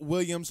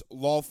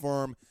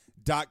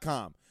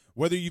 drakewilliamslawfirm.com.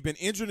 Whether you've been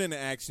injured in an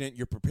accident,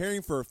 you're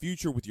preparing for a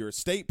future with your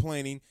estate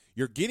planning,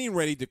 you're getting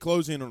ready to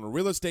close in on a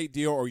real estate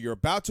deal, or you're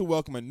about to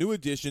welcome a new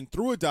addition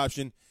through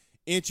adoption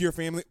into your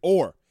family,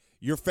 or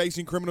you're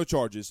facing criminal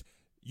charges,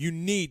 you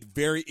need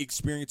very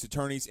experienced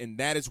attorneys, and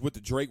that is what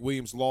the Drake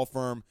Williams Law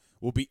Firm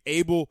will be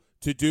able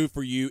to do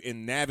for you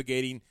in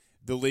navigating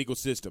the legal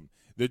system.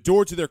 The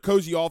door to their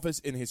cozy office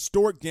in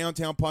historic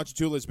downtown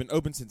Ponchatoula has been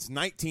open since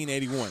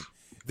 1981.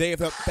 They have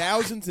helped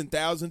thousands and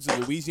thousands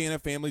of Louisiana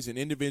families and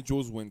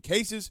individuals win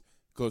cases,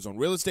 close on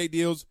real estate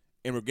deals,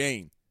 and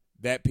regain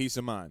that peace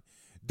of mind.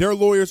 Their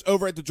lawyers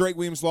over at the Drake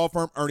Williams Law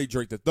Firm, Ernie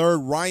Drake III,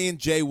 Ryan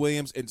J.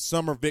 Williams, and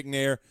Summer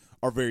Vicnair,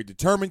 are very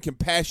determined,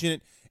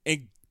 compassionate,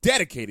 and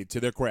dedicated to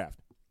their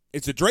craft.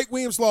 It's the Drake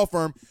Williams Law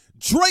Firm,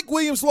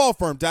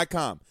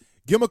 drakewilliamslawfirm.com.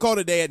 Give them a call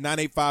today at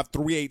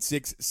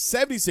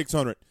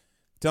 985-386-7600.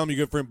 Tell them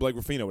your good friend Blake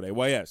Ruffino at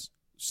AYS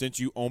sent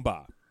you on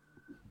by.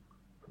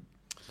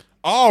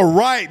 All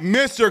right,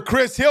 Mr.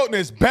 Chris Hilton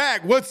is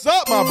back. What's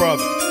up, my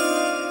brother?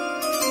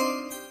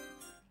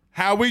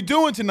 How we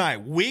doing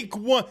tonight? Week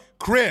 1.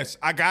 Chris,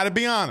 I got to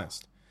be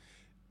honest.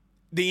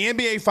 The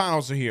NBA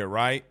Finals are here,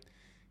 right?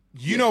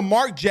 You know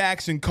Mark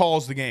Jackson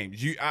calls the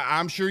games.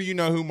 I'm sure you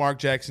know who Mark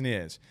Jackson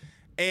is.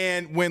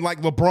 And when, like,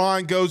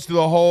 LeBron goes to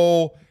the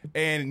hole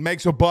and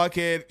makes a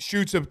bucket,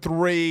 shoots a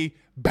three,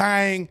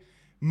 bang,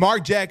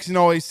 Mark Jackson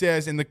always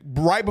says,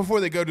 right before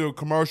they go to a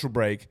commercial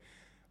break,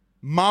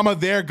 "Mama,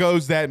 there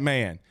goes that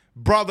man."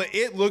 Brother,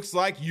 it looks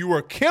like you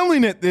are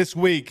killing it this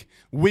week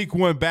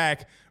 1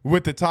 back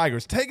with the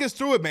Tigers. Take us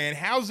through it, man.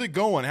 How's it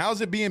going? How's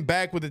it being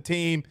back with the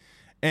team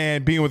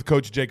and being with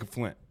Coach Jacob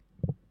Flint?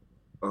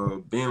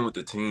 Being with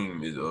the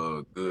team is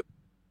good and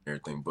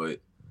everything, but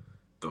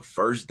the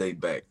first day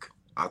back,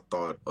 I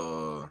thought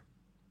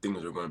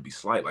things were going to be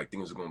slight, like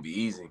things were going to be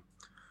easy.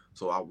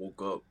 So I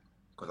woke up,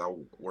 because I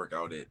work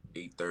out at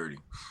 8:30.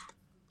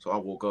 So I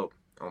woke up,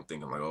 I'm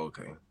thinking like,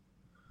 okay,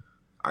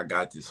 I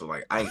got this. So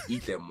like, I didn't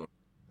eat that morning.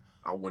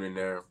 I went in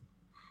there,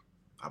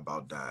 I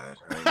about died.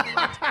 I ain't gonna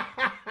lie to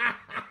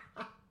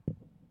you.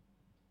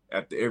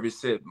 After every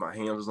set, my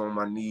hands was on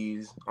my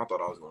knees. I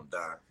thought I was going to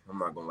die. I'm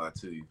not going to lie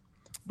to you.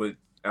 But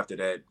after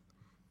that,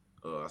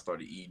 I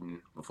started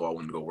eating before I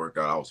went to go work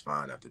out. I was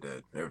fine after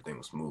that. Everything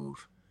was smooth.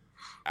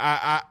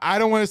 I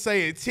don't want to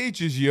say it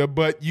teaches you,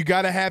 but you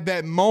got to have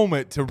that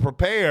moment to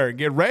prepare and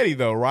get ready,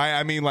 though, right?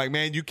 I mean, like,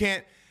 man, you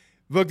can't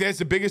 – look, that's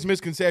the biggest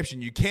misconception.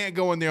 You can't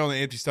go in there on an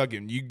empty stomach.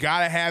 You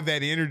got to have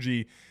that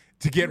energy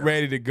to get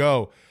ready to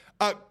go.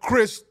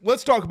 Chris,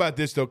 let's talk about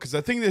this, though, because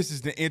I think this is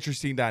the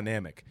interesting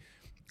dynamic.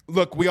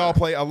 Look, we all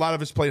play – a lot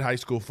of us played high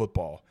school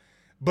football.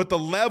 But the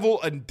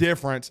level of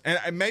difference,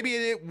 and maybe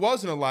it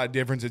wasn't a lot of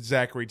difference at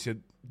Zachary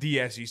to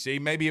the SEC.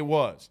 Maybe it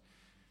was.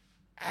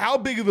 How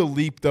big of a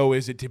leap, though,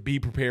 is it to be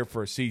prepared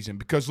for a season?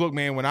 Because, look,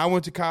 man, when I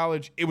went to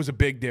college, it was a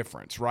big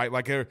difference, right?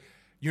 Like,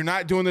 you're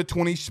not doing the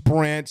 20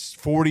 sprints,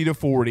 40 to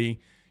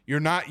 40. You're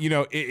not,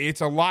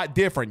 it's a lot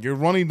different. You're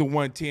running the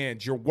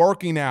 110s. You're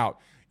working out.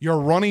 You're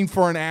running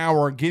for an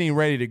hour and getting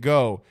ready to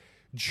go.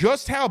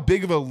 Just how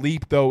big of a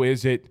leap, though,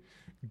 is it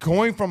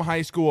going from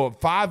high school at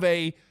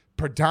 5A,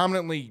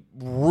 predominantly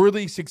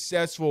really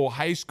successful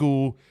high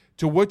school,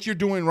 to what you're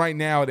doing right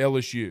now at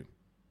LSU?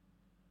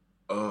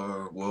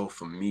 Well,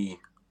 for me,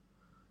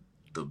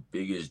 the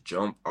biggest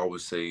jump, I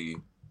would say,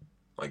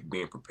 like,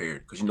 being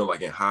prepared. Because,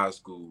 like, in high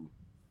school,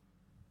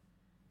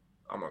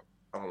 I don't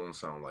want to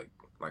sound like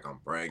I'm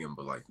bragging,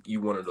 but, like,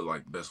 you one of the,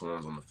 like, best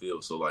ones on the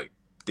field. So, like,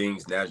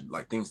 things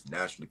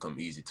naturally come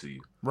easy to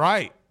you.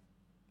 Right.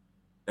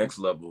 Next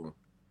level,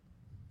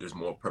 there's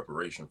more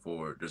preparation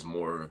for it. There's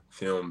more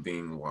film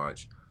being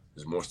watched.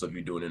 There's more stuff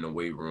you're doing in the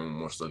weight room,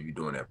 more stuff you're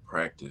doing at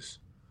practice.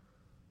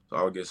 So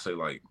I would just say,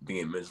 like,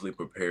 being mentally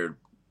prepared,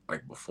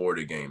 like, before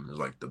the game is,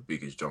 like, the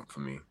biggest jump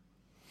for me.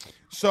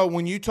 So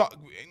when you talk,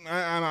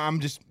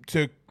 I'm just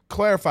to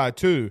clarify,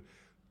 too,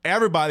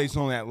 everybody's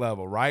on that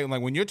level, right?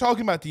 Like, when you're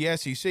talking about the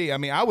SEC, I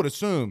mean, I would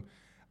assume,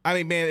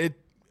 man,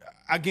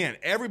 again,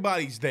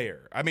 everybody's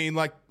there. I mean,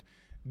 like,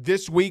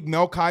 this week,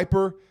 Mel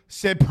Kiper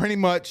said pretty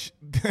much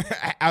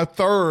a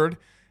third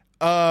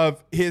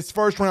of his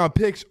first-round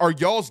picks are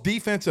y'all's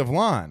defensive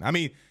line. I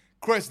mean,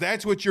 Chris,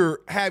 that's what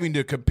you're having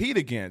to compete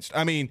against.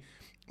 I mean,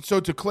 so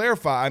to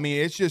clarify, I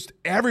mean, it's just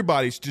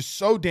everybody's just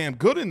so damn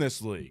good in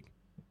this league.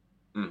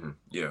 Mm-hmm.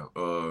 Yeah.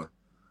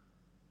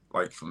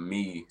 Like, for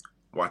me,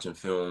 watching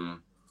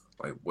film,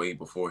 like, way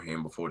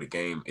beforehand, before the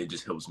game, it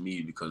just helps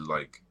me because,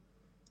 like,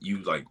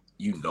 you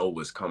know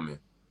what's coming.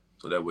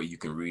 So that way you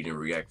can read and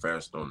react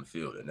faster on the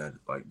field, and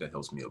that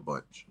helps me a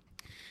bunch.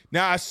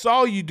 Now, I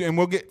saw you, and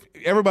we'll get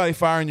everybody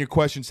firing your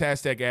questions,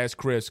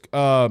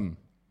 #AskChris.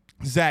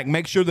 Zach,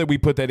 make sure that we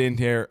put that in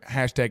here,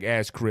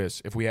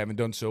 #AskChris, if we haven't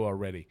done so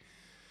already.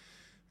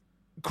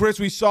 Chris,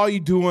 we saw you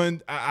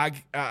doing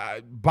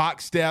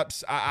box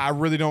steps. I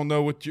really don't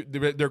know what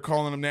they're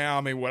calling them now.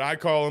 I mean, what I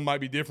call them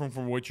might be different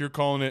from what you're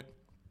calling it.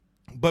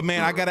 But,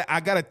 man, I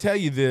gotta tell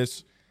you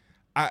this.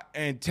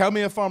 and tell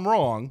me if I'm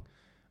wrong,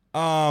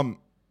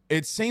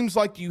 it seems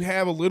like you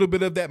have a little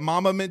bit of that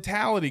mama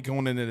mentality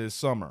going into this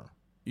summer.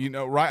 You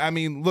know, right? I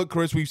mean, look,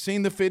 Chris, we've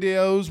seen the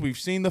videos, we've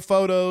seen the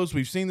photos,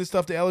 we've seen the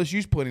stuff that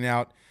LSU's putting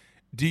out.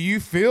 Do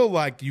you feel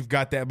like you've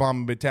got that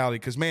mama mentality?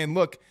 Because, man,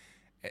 look,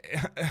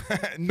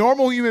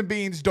 normal human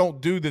beings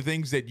don't do the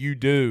things that you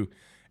do.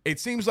 It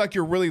seems like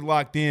you're really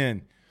locked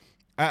in.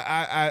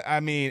 I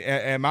mean,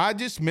 am I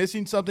just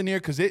missing something here?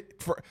 Because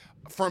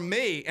for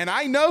me, and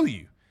I know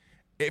you,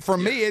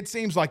 me, it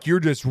seems like you're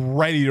just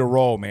ready to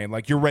roll, man.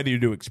 Like you're ready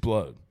to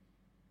explode.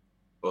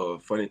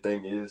 Funny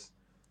thing is,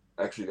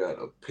 I actually got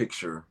a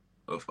picture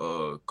of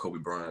Kobe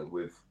Bryant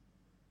with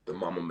the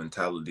mama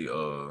mentality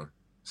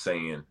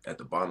saying at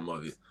the bottom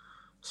of it.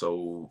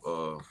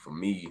 So for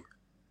me,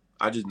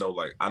 I just know,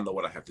 like, I know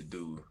what I have to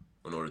do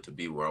in order to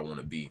be where I want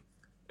to be.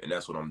 And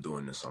that's what I'm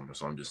doing this summer.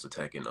 So I'm just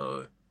attacking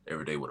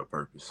every day with a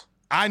purpose.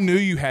 I knew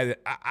you had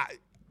it.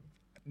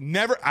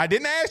 I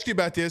didn't ask you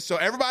about this, so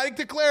everybody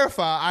to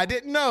clarify, I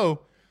didn't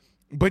know.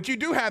 But you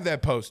do have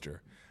that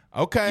poster.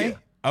 Okay.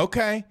 Yeah.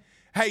 Okay.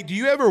 Hey, do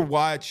you ever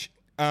watch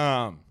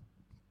kind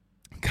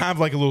of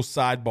like a little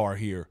sidebar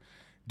here?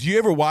 Do you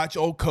ever watch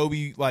old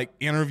Kobe like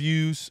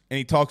interviews and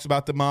he talks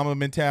about the mama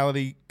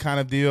mentality kind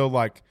of deal?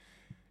 Like,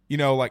 you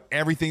know, like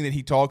everything that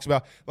he talks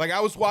about. Like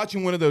I was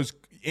watching one of those,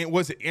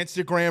 was it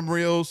Instagram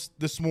reels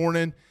this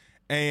morning?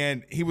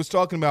 And he was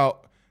talking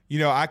about, you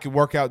know, I could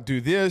work out,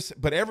 do this,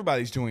 but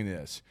everybody's doing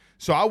this.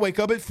 So I wake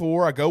up at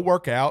 4, I go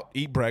work out,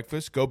 eat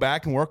breakfast, go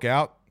back and work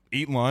out,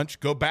 eat lunch,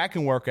 go back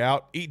and work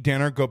out, eat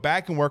dinner, go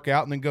back and work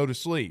out, and then go to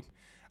sleep.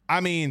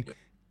 I mean,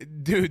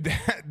 dude,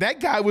 that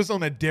guy was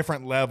on a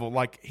different level.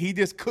 Like, he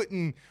just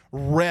couldn't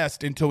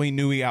rest until he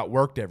knew he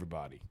outworked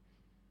everybody.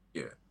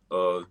 Yeah.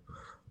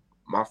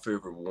 My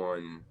favorite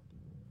one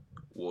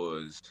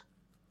was,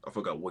 I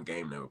forgot what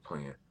game they were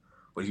playing,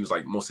 but he was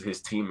like, most of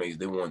his teammates,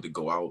 they wanted to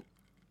go out.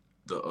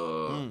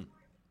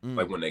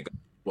 Like when they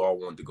all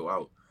wanted to go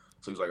out.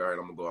 So he was like, all right,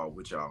 I'm going to go out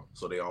with y'all.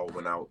 So they all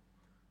went out,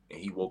 and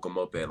he woke them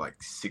up at like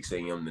 6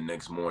 a.m. the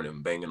next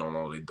morning, banging on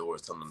all their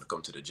doors, telling them to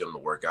come to the gym to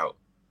work out.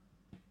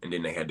 And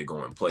then they had to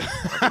go and play.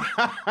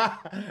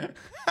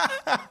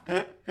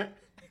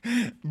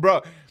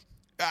 Bro,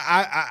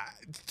 I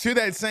to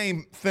that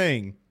same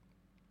thing,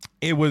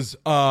 it was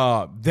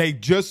they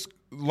just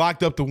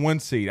locked up the 1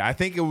 seed. I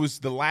think it was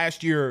the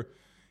last year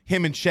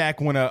him and Shaq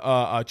won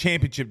a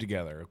championship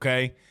together,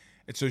 okay?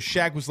 And so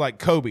Shaq was like,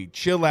 Kobe,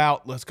 chill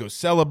out. Let's go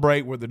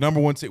celebrate. We're the number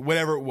 1 seed,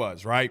 whatever it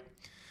was, right?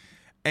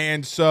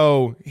 And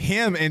so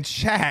him and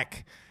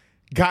Shaq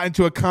got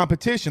into a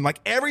competition.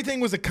 Like everything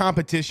was a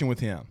competition with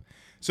him.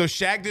 So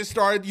Shaq just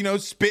started, you know,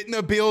 spitting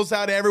the bills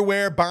out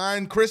everywhere,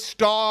 buying Chris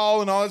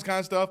Stahl and all this kind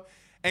of stuff.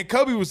 And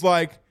Kobe was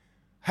like,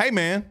 hey,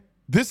 man,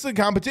 this is a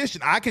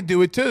competition. I could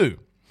do it too.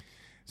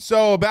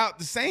 So about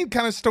the same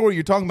kind of story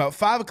you're talking about.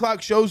 5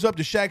 o'clock shows up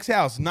to Shaq's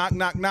house. Knock,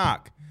 knock,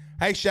 knock.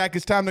 Hey, Shaq,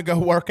 it's time to go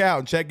work out.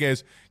 And Shaq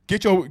goes,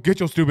 get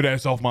your stupid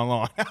ass off my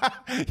lawn.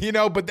 You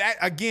know, but that,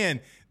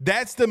 again,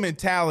 that's the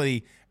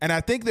mentality. And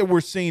I think that we're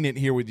seeing it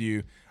here with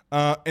you.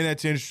 And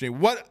that's interesting.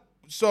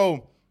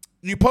 So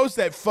you post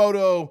that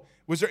photo.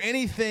 Was there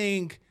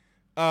anything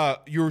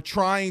you were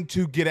trying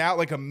to get out,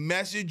 like a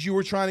message you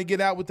were trying to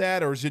get out with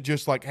that? Or is it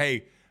just like,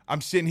 hey,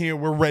 I'm sitting here,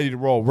 we're ready to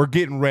roll. We're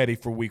getting ready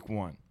for week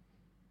 1.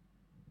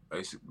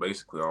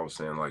 Basically, I was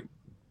saying, like,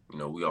 you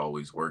know, we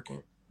always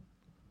working.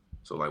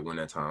 So, like, when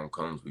that time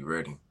comes, we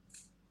ready,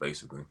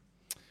 basically.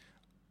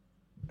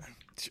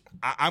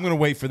 I'm going to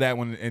wait for that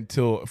one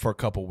for a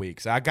couple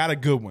weeks. I got a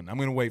good one. I'm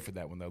going to wait for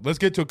that one, though. Let's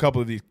get to a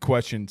couple of these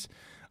questions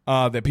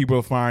that people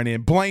are firing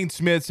in. Blaine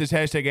Smith says,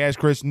 hashtag Ask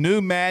Chris, new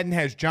Madden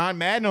has John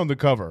Madden on the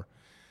cover.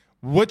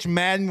 Which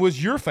Madden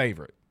was your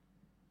favorite?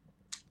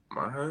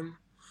 Mine?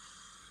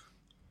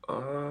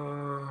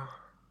 I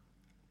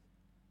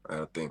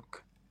think.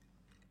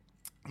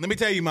 Let me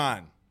tell you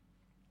mine.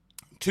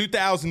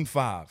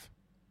 2005.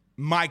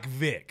 Mike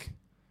Vick.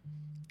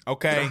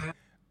 Okay?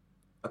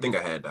 I think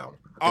I had that one.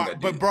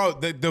 But, bro,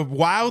 the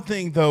wild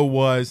thing,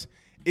 though,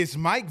 is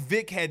Mike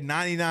Vick had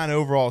 99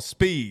 overall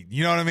speed.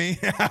 You know what I mean?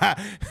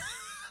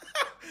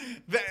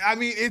 I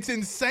mean, it's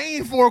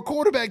insane for a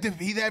quarterback to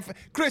be that.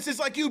 Chris, it's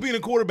like you being a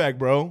quarterback,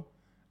 bro.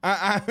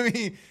 I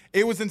mean,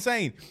 it was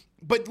insane.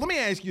 But let me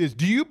ask you this.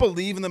 Do you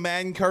believe in the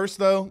Madden curse,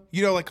 though?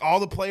 You know, like all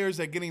the players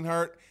that are getting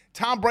hurt.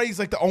 Tom Brady's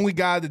like the only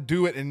guy to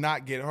do it and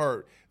not get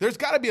hurt. There's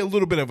got to be a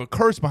little bit of a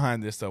curse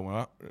behind this,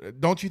 though,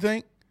 don't you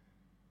think?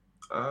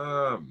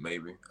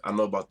 Maybe. I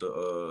know about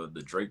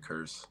the Drake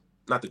curse.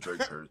 Not the Drake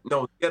curse.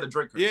 No, yeah, the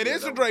Drake curse. Yeah, it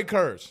is the Drake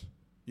curse.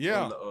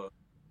 Yeah. And the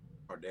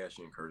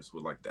Kardashian curse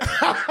with like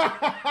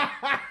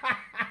that.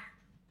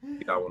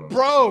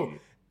 Bro,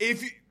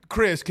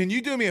 Chris, can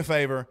you do me a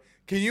favor?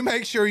 Can you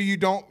make sure you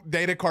don't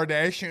date a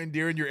Kardashian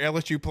during your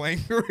LSU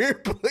playing career,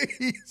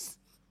 please?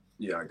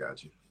 Yeah, I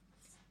got you.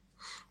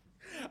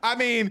 I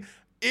mean,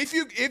 if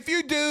you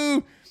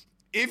do,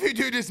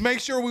 just make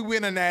sure we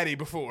win a natty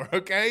before,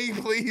 okay?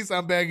 Please,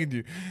 I'm begging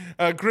you.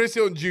 Chris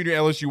Hilton Jr.,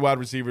 LSU wide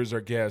receiver, is our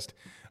guest.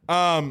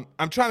 I'm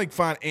trying to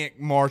find Ant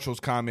Marshall's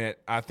comment.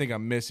 I think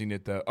I'm missing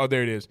it, though. Oh,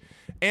 there it is.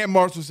 Ant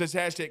Marshall says,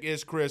 hashtag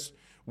is Chris.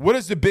 What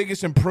is the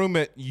biggest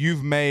improvement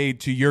you've made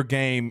to your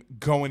game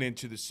going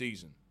into the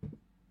season?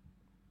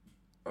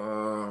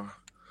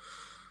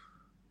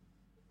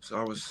 So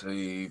I would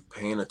say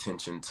paying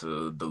attention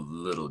to the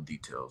little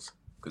details,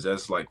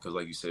 because like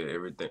you said,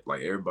 everything,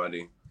 like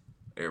everybody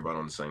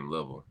on the same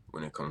level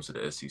when it comes to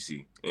the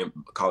SEC and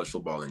college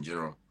football in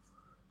general.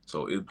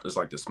 So it's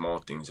like the small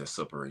things that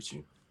separate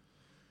you.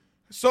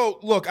 So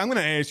look, I'm going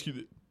to ask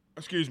you.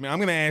 I'm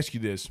going to ask you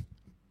this.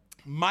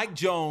 Mike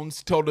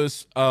Jones told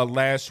us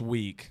last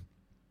week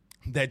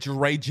that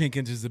Jeray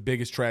Jenkins is the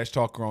biggest trash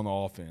talker on the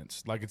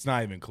offense. Like, it's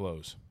not even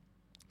close.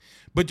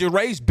 But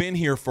Jeray's been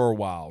here for a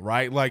while,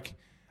 right? Like,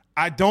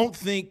 I don't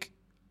think,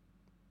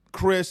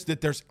 Chris,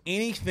 that there's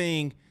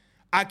anything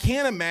 – I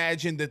can't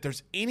imagine that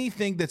there's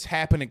anything that's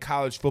happened in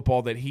college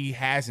football that he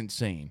hasn't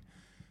seen.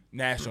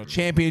 National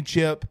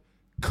championship,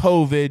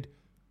 COVID,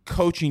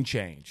 coaching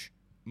change,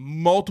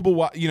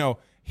 multiple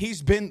 –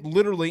 he's been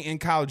literally in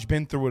college,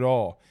 been through it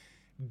all.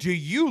 Do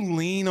you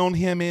lean on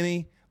him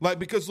any? Like,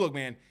 because, look,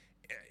 man –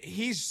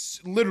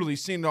 he's literally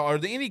seen it all. Are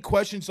there any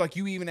questions like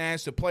you even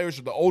ask the players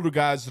or the older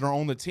guys that are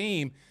on the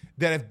team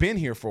that have been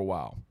here for a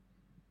while?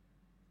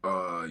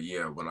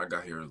 Yeah, when I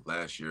got here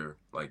last year,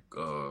 like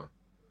trying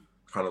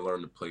to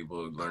learn the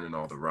playbook, learning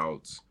all the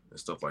routes and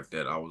stuff like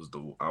that, I was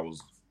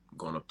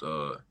going up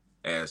to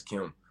ask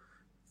him.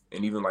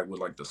 And even like with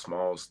like the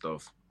small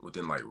stuff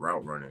within like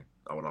route running,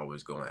 I would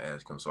always go and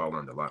ask him. So I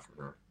learned a lot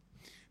from him.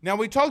 Now,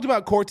 we talked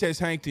about Cortez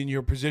Hankton,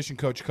 your position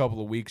coach, a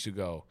couple of weeks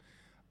ago.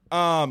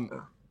 I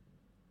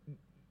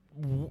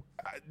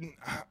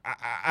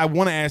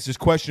want to ask this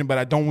question, but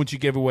I don't want you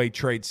to give away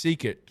trade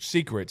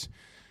secrets.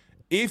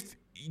 If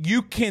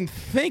you can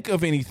think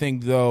of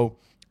anything, though,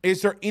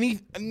 is there any?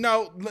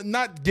 No,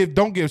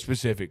 don't give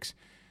specifics.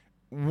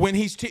 When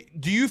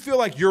do you feel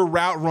like your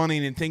route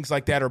running and things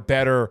like that are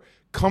better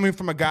coming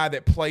from a guy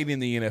that played in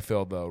the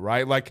NFL, though,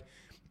 right? Like,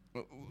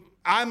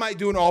 I might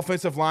do an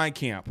offensive line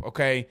camp,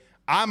 okay?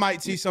 I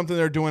might see something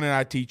they're doing and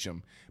I teach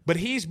them, but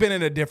he's been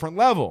at a different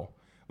level.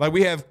 Like,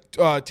 we have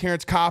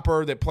Terrence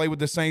Copper that played with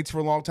the Saints for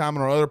a long time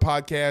on our other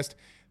podcast.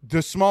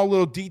 The small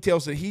little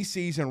details that he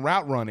sees in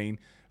route running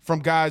from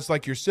guys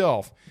like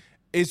yourself.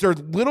 Is there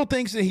little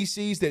things that he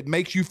sees that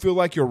makes you feel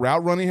like your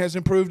route running has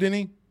improved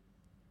any?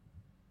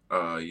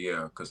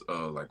 Yeah, because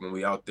like when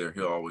we out there,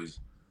 he'll always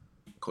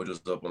coach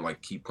us up on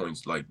like key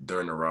points like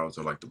during the routes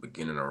or like the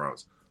beginning of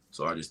routes.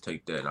 So I just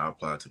take that and I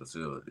apply it to the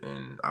field,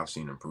 and I've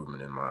seen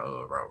improvement in my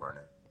route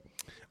running.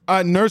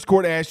 Nurse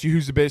Court asked you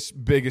who's the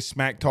biggest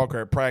smack talker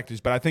at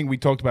practice, but I think we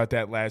talked about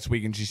that last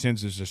week, and she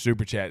sends us a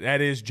super chat.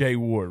 That is Jay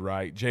Ward,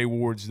 right? Jay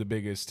Ward's the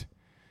biggest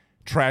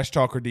trash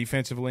talker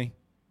defensively.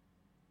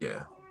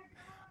 Yeah.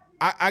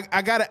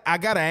 I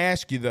gotta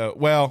ask you though.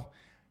 Well,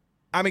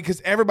 I mean,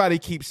 because everybody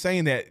keeps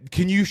saying that.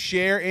 Can you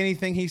share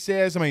anything he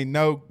says? I mean,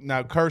 no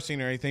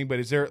cursing or anything, but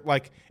is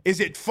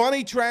it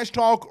funny trash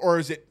talk, or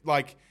is it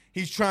like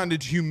he's trying to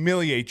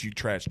humiliate you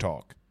trash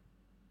talk?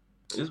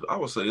 I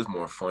would say it's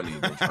more funny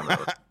than trying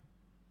to.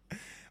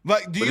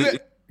 Like,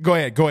 go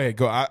ahead.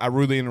 Go. I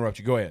rudely interrupt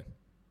you. Go ahead.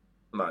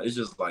 No, it's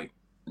just like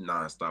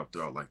nonstop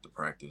throughout like the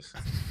practice.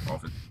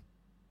 Often.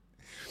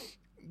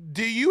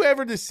 Do you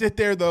ever just sit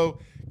there though?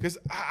 Because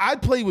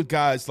I'd play with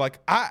guys like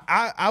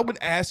I would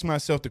ask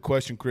myself the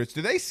question, Chris,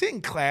 do they sit in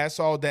class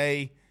all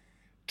day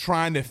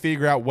trying to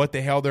figure out what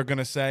the hell they're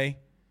gonna say?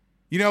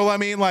 You know what I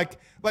mean? Like,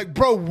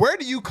 bro, where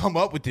do you come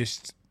up with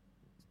this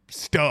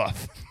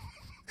stuff?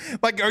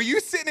 Like, are you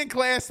sitting in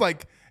class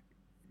like,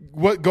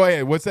 what? Go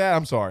ahead. What's that?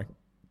 I'm sorry.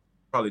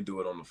 Probably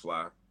do it on the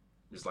fly,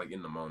 just like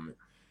in the moment.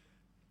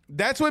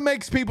 That's what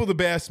makes people the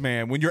best,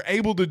 man, when you're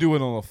able to do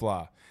it on the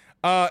fly.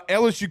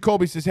 LSU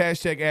Colby says,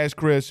 hashtag ask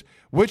Chris,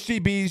 which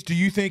DBs do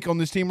you think on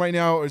this team right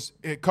now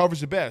it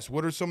covers the best?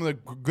 What are some of the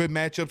good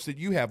matchups that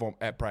you have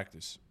at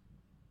practice?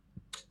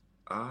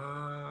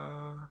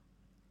 Mekhi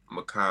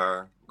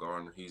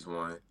Garner, he's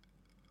one.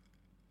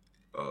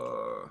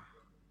 Demarius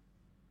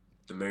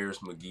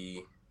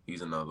McGee,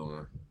 he's another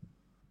one.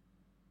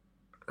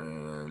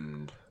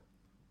 And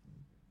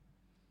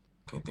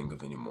can't think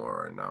of any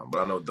more right now,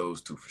 but I know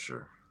those two for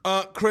sure.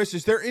 Chris,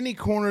 is there any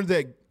corner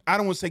that I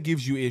don't want to say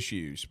gives you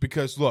issues?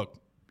 Because look,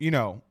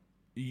 there's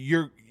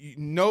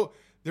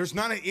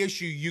not an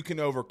issue you can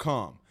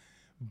overcome.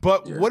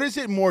 But What is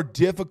it more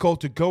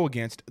difficult to go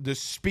against, the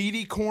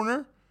speedy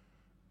corner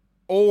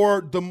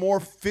or the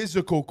more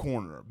physical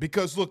corner?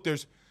 Because look,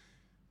 there's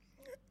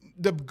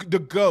the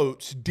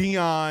GOATs,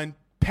 Deion,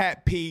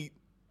 Pat Pete,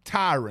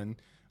 Tyron.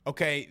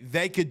 Okay,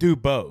 they could do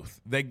both.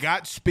 They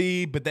got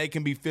speed, but they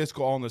can be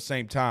physical all in the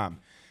same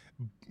time.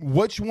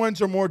 Which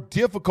ones are more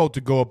difficult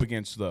to go up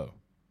against, though?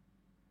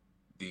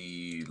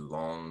 The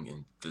long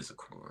and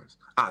physical ones.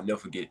 I'll never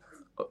forget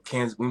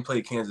Kansas. We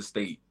played Kansas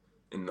State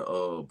in the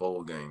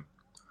bowl game.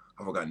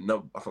 I forgot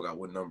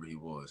what number he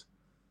was,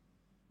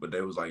 but they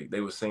were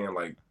saying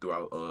like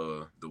throughout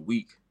the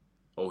week,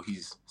 oh,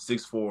 he's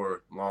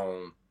 6'4",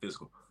 long,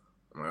 physical.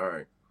 I'm like, all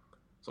right.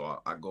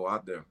 So I go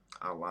out there,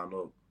 I line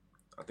up,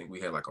 I think we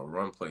had like a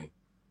run play,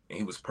 and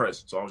he was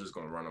pressed, so I was just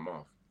gonna run him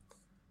off.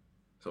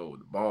 So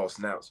the ball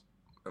snaps,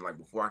 and like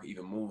before I could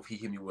even move, he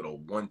hit me with a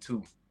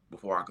 1-2.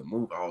 Before I could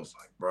move, I was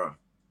like, bruh.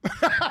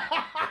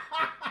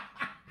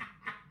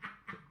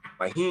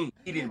 Like he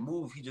didn't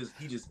move. He just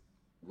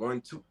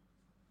 1-2.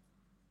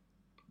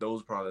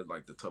 Those probably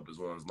like the toughest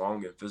ones.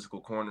 Long and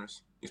physical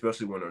corners,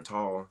 especially when they're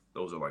tall.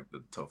 Those are like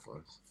the tough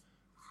ones.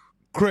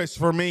 Chris,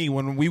 for me,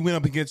 when we went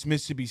up against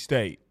Mississippi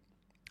State,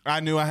 I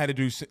knew I had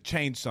to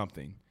change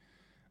something.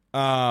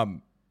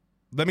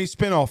 Let me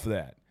spin off of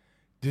that.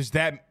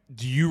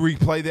 Do you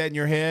replay that in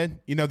your head?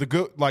 You know,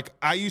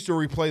 I used to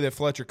replay that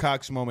Fletcher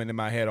Cox moment in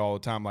my head all the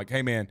time. Like,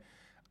 hey man,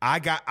 I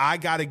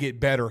got to get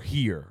better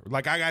here.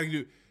 Like I got to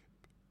do.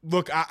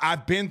 Look,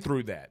 I've been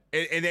through that,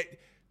 and it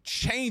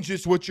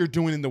changes what you're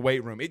doing in the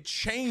weight room. It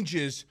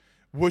changes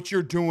what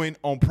you're doing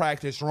on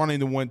practice running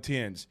the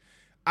 110s.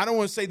 I don't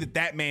want to say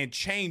that man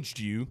changed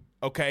you,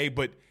 okay?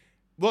 But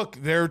look,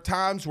 there are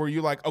times where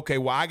you're like, okay,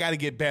 well, I got to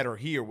get better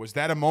here. Was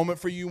that a moment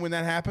for you when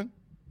that happened?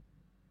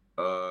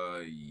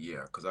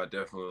 Yeah, because I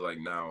definitely like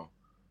now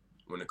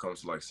when it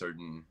comes to like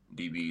certain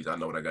DBs, I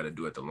know what I got to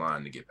do at the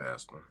line to get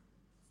past them.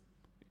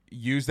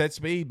 Use that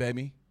speed,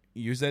 baby.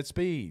 Use that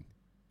speed.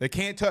 They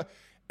can't touch,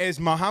 as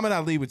Muhammad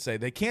Ali would say,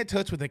 they can't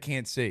touch what they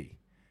can't see.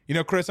 You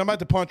know, Chris, I'm about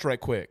to punch right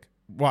quick.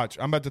 Watch,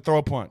 I'm about to throw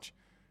a punch.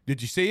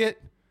 Did you see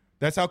it?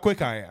 That's how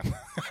quick I am.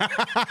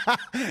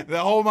 The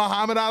whole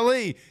Muhammad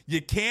Ali.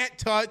 You can't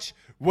touch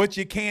what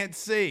you can't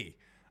see.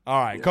 All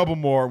right, a couple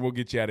more. We'll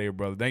get you out of here,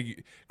 brother. Thank you.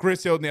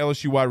 Chris Hilton,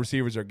 LSU wide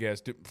receivers, our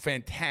guest.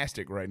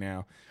 Fantastic right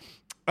now.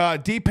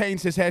 D. Payne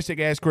says, hashtag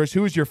ask Chris,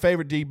 who is your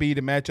favorite DB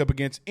to match up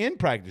against in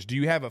practice? Do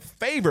you have a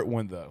favorite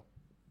one, though?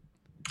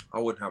 I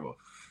wouldn't have a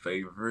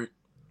favorite,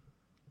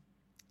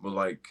 but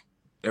like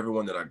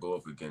everyone that I go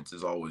up against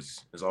is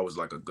always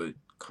like a good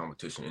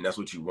competition, and that's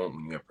what you want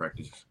when you have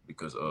practice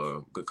because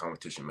good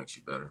competition makes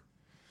you better.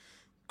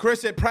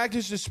 Chris, at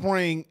practice this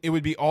spring, it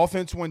would be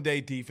offense one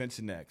day, defense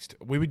the next.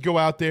 We would go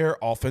out there,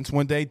 offense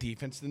one day,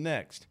 defense the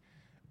next.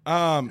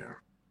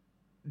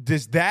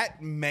 Does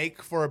that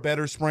make for a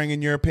better spring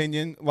in your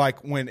opinion? Like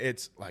when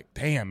it's like,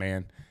 damn,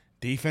 man,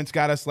 defense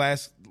got us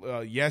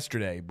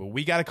yesterday, but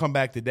we got to come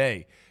back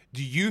today.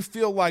 Do you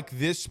feel like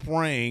this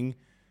spring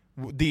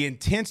the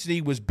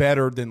intensity was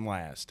better than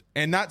last?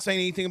 And not saying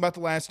anything about the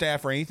last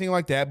staff or anything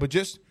like that, but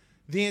just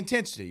the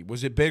intensity.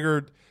 Was it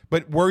bigger?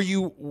 But were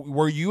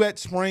you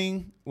at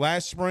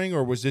last spring,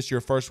 or was this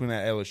your first one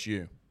at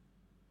LSU?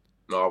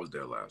 No, I was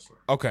there last one.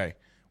 Okay.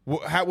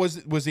 How was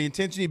the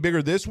intensity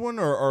bigger this one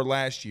or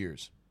last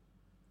year's?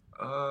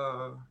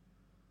 I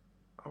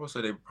would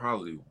say they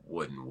probably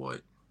wasn't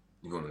what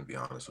you want me to be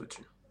honest with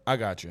you. I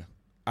got you.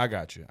 I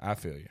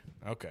feel you.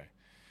 Okay.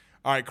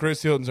 All right,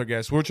 Chris Hilton's our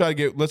guest.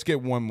 Let's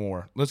get one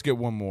more.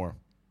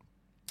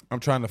 I'm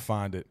trying to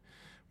find it.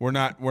 We're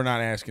not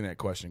asking that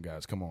question,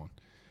 guys. Come on.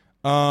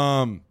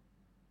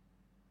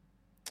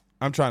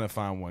 I'm trying to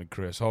find one,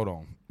 Chris. Hold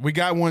on. We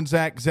got one,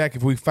 Zach. Zach,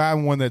 if we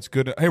find one that's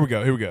good. Here we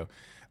go.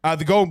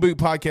 The Golden Boot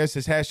Podcast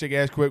says, hashtag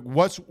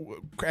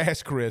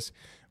ask Chris,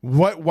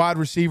 what wide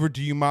receiver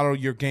do you model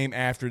your game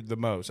after the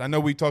most? I know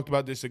we talked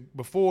about this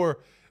before,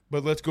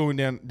 but let's go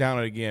down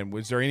it again.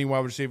 Was there any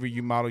wide receiver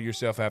you model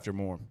yourself after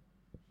more?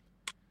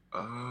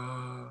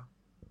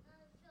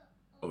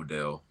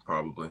 Odell,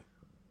 probably.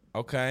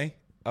 Okay.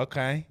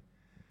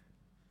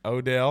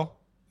 Odell.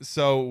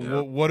 So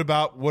Yeah. what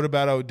about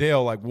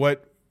Odell? Like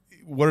what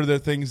are the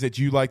things that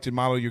you like to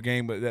model your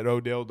game that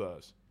Odell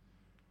does?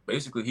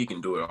 Basically, he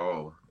can do it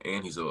all,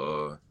 and he's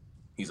a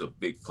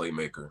big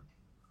playmaker.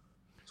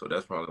 So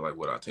that's probably like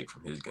what I take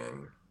from his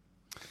game.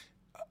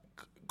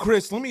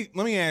 Chris, let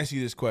me ask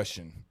you this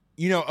question.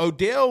 You know,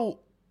 Odell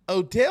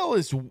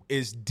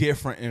is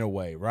different in a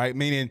way, right?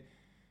 Meaning,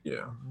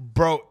 Yeah.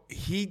 bro,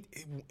 he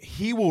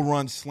will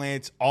run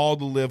slants all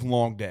the live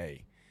long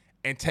day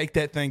and take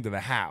that thing to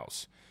the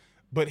house.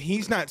 But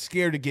he's not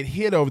scared to get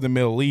hit over the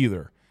middle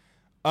either.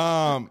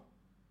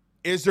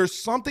 Is there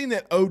something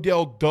that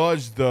Odell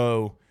does,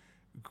 though,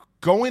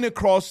 going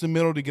across the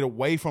middle to get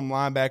away from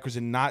linebackers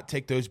and not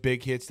take those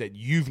big hits that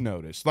you've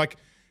noticed? Like,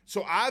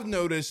 so I've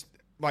noticed,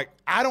 like,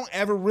 I don't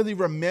ever really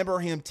remember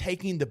him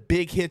taking the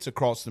big hits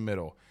across the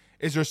middle.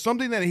 Is there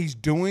something that he's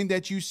doing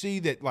that you see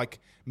that,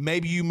 like,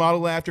 maybe you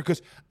model after?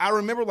 Because I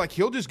remember, like,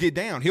 he'll just get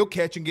down. He'll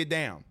catch and get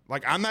down.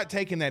 Like, I'm not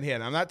taking that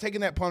hit. I'm not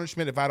taking that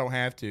punishment if I don't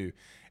have to.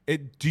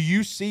 Do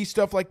you see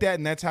stuff like that,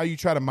 and that's how you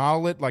try to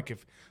model it? Like,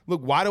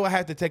 why do I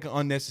have to take an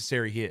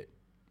unnecessary hit?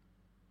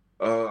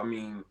 I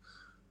mean,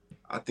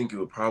 I think it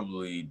would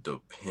probably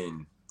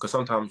depend because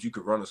sometimes you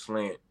could run a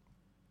slant,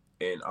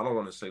 and I don't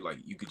want to say like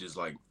you could just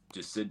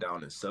sit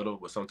down and settle,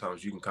 but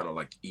sometimes you can kind of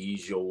like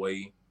ease your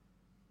way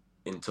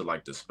into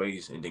like the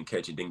space and then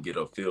catch it, then get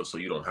upfield, so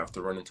you don't have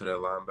to run into that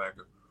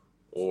linebacker,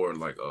 or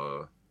like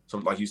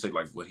some like you say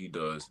like what he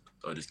does,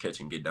 just catch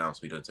and get down so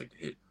he doesn't take the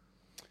hit.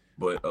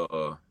 But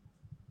for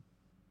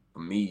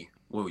me,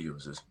 what year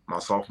was this? My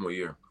sophomore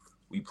year,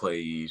 we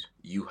played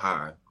U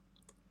High,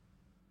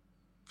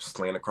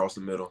 slant across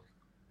the middle.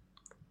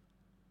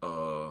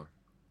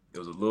 It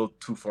was a little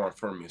too far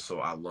from me, so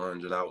I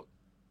lunged it out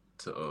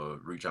to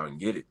reach out and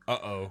get it.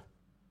 Uh-oh.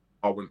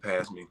 All went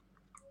past me.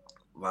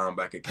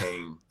 Linebacker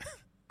came,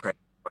 cracked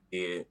my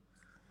head.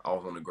 I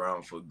was on the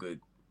ground for a good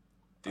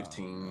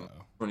 15,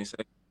 20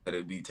 seconds. Had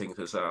to be taken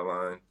to the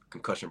sideline,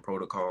 concussion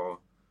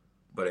protocol,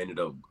 but I ended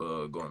up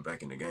going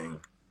back in the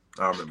game.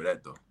 I remember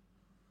that, though.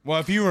 Well,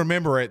 if you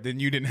remember it, then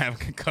you didn't have a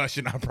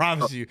concussion. I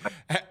promise you.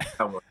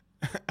 I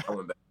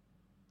went back.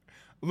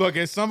 Look,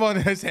 as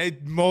someone that's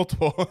had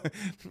multiple,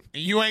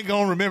 you ain't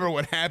going to remember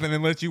what happened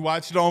unless you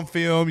watched it on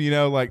film,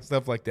 like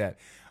stuff like that.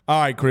 All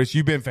right, Chris,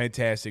 you've been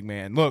fantastic,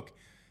 man. Look,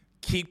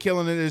 keep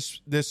killing it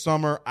this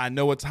summer. I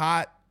know it's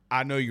hot.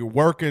 I know you're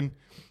working.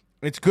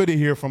 It's good to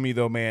hear from you,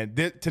 though, man.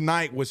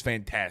 Tonight was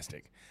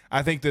fantastic.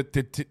 I think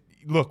that,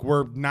 look,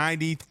 we're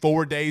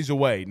 94 days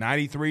away,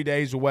 93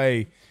 days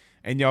away,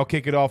 and y'all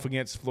kick it off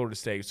against Florida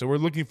State. So we're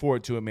looking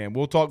forward to it, man.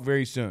 We'll talk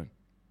very soon.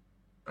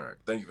 All right.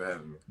 Thank you for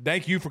having me.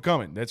 Thank you for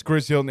coming. That's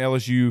Chris Hilton,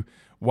 LSU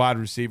wide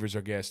receivers,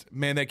 our guest.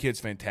 Man, that kid's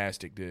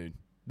fantastic, dude.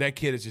 That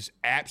kid is just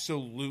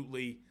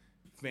absolutely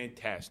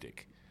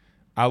fantastic.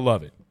 I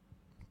love it.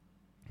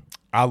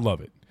 I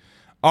love it.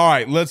 All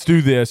right, let's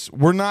do this.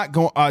 We're not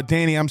going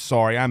Danny, I'm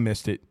sorry. I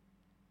missed it.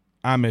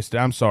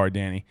 I'm sorry,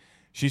 Danny.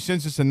 She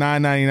sends us a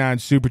 $9.99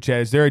 super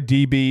chat. Is there a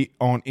DB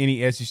on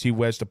any SEC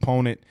West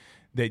opponent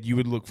that you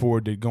would look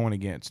forward to going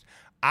against?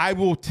 I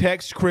will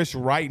text Chris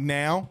right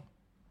now.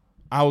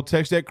 I will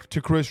text that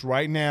to Chris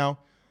right now,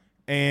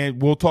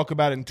 and we'll talk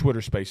about it in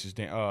Twitter Spaces,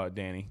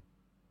 Danny.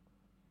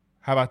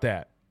 How about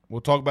that? We'll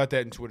talk about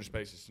that in Twitter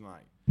Spaces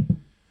tonight.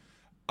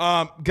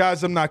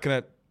 Guys, I'm not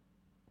going to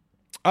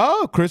 –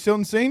 oh, Chris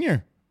Hilton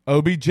Sr.,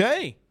 OBJ.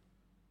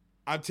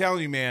 I'm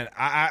telling you, man,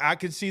 I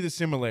can see the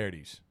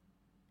similarities.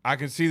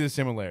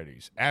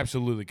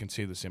 Absolutely can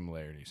see the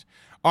similarities.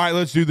 All right,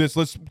 let's do this.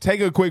 Let's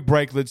take a quick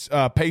break. Let's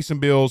pay some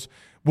bills.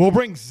 We'll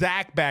bring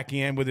Zach back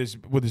in with his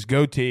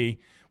goatee.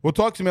 We'll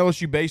talk some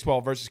LSU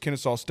baseball versus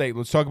Kennesaw State.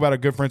 Let's talk about our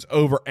good friends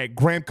over at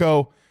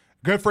Gramco.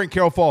 Good friend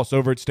Carol Foss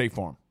over at State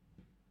Farm.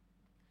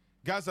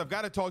 Guys, I've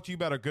got to talk to you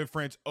about our good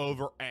friends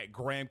over at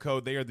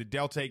Gramco. They are the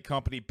Delta 8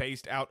 company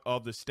based out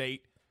of the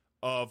state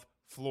of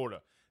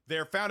Florida.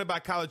 They're founded by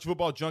college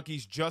football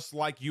junkies just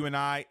like you and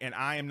I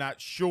am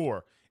not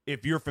sure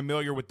if you're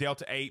familiar with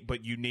Delta 8,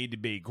 but you need to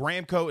be.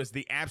 Gramco is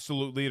the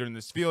absolute leader in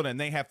this field, and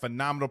they have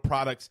phenomenal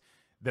products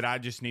that I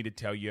just need to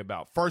tell you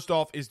about. First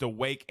off is the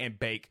Wake and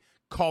Bake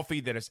coffee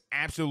that is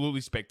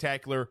absolutely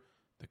spectacular.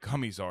 The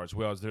gummies are as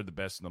well, as they're the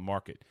best in the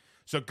market.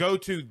 So go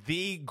to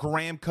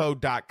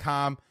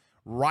thegramco.com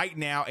right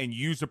now and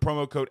use the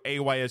promo code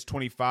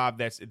AYS25.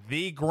 That's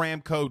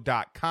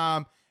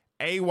thegramco.com,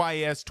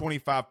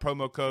 AYS25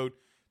 promo code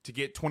to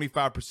get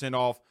 25%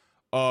 off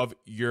of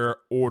your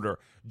order.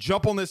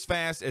 Jump on this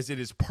fast as it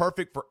is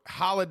perfect for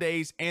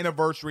holidays,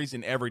 anniversaries,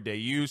 and everyday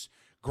use.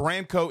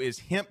 Gramco is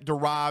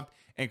hemp-derived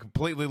and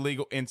completely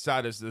legal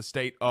inside of the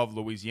state of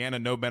Louisiana.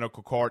 No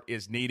medical card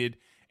is needed,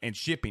 and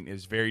shipping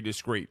is very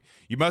discreet.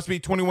 You must be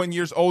 21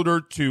 years older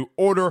to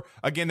order.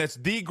 Again, that's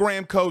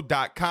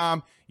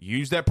thegramco.com.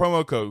 Use that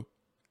promo code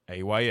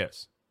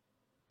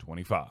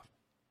AYS25.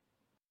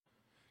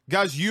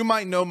 Guys, you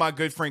might know my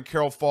good friend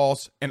Carol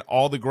Foss and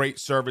all the great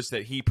service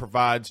that he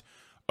provides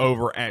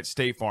over at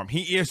State Farm.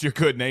 He is your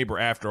good neighbor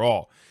after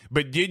all.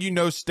 But did you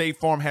know State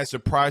Farm has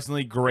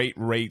surprisingly great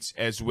rates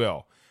as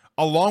well?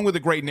 Along with the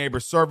great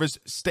neighbor service,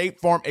 State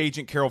Farm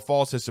agent Carol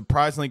Foss has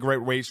surprisingly great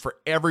rates for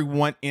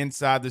everyone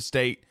inside the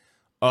state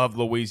of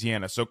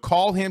Louisiana. So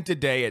call him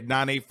today at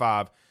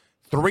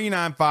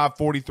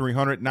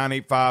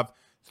 985-395-4300,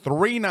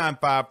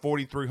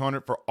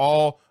 985-395-4300 for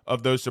all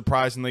of those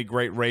surprisingly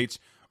great rates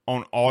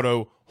on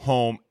auto,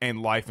 home,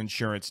 and life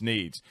insurance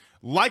needs.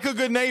 Like a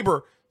good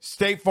neighbor,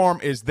 State Farm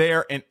is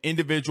there, and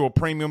individual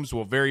premiums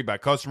will vary by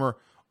customer.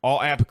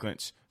 All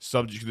applicants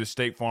subject to the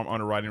State Farm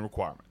underwriting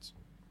requirements.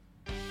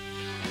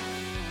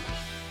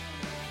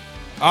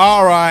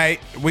 All right,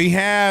 we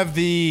have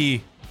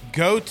the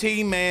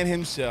goatee man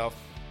himself.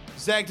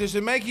 Zach, does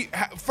it make you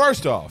 –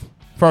 first off,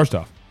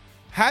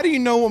 how do you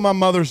know what my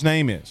mother's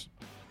name is?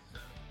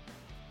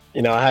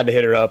 I had to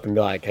hit her up and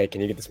be like, hey,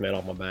 can you get this man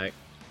off my back?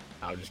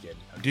 I was just kidding.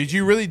 Did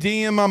you really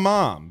DM my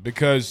mom?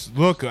 Because,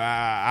 look,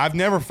 I've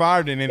never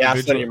fired an individual. Yeah,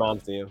 I sent your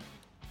mom's DM.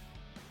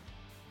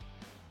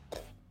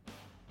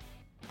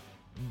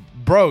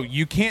 Bro,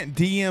 you can't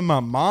DM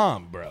my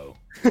mom, bro.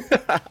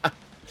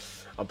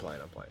 I'm playing.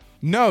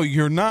 No,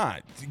 you're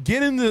not.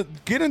 Get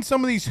in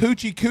some of these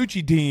hoochie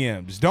coochie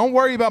DMs. Don't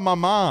worry about my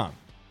mom.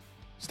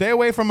 Stay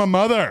away from my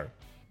mother.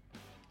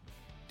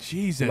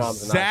 Jesus,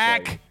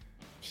 Zach.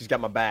 She's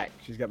got my back.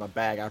 She's got my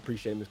bag. I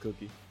appreciate it, Miss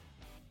Cookie.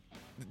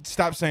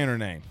 Stop saying her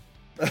name.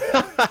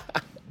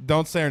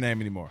 Don't say her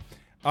name anymore.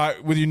 All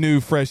right, with your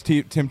new fresh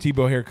Tim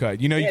Tebow haircut.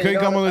 You couldn't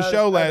come on the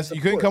show last.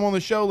 You couldn't come on the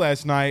show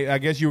last night. I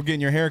guess you were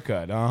getting your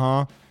haircut.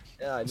 Yeah,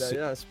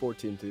 no, sport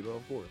team Tebow,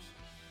 of course.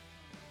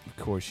 Of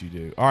course you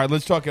do. All right,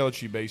 let's talk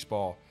LSU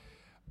baseball.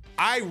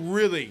 I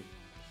really,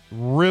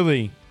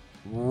 really,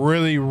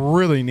 really,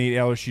 really need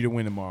LSU to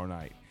win tomorrow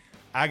night.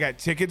 I got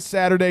tickets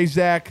Saturday,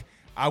 Zach.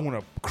 I want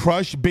to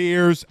crush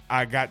Bears.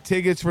 I got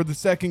tickets for the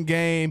second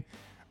game.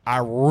 I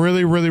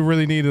really, really,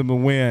 really need them to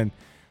win.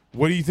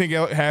 What do you think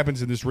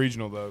happens in this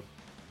regional, though?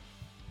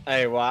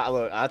 Hey, well,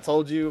 look, I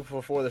told you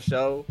before the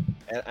show,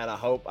 and I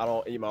hope I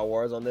don't eat my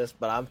words on this,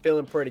 but I'm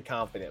feeling pretty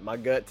confident. My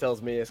gut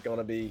tells me it's going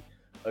to be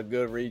a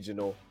good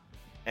regional,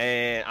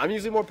 and I'm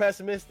usually more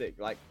pessimistic.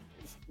 Like,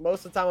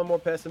 most of the time I'm more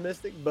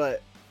pessimistic,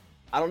 but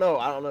I don't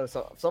know.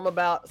 So, something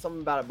about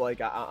it,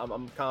 Blake.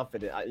 I'm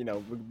confident.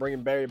 We're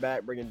bringing Barry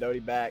back, bringing Doty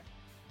back.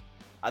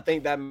 I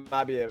think that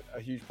might be a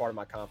huge part of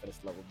my confidence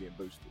level being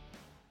boosted.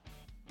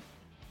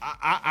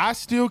 I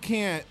still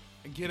can't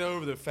get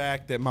over the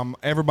fact that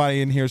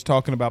everybody in here is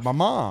talking about my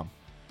mom.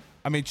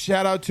 I mean,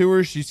 shout out to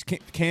her. She's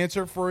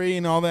cancer free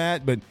and all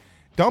that, but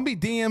don't be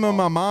DMing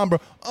my mom, bro.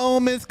 Oh,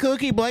 Miss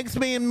Cookie, Blake's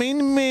being mean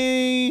to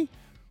me.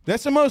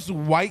 That's the most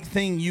white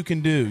thing you can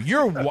do.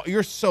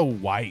 You're so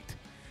white.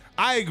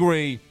 I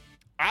agree.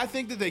 I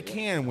think that they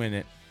can win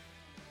it,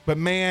 but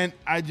man,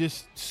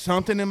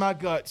 something in my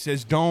gut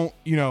says don't.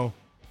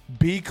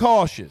 Be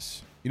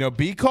cautious.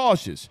 Be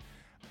cautious.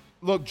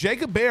 Look,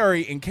 Jacob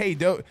Berry and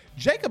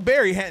Jacob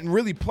Berry hadn't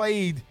really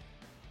played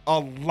a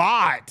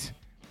lot.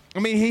 I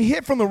mean, he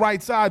hit from the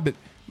right side, but,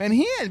 man,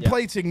 he hadn't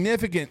played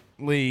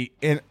significantly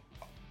in,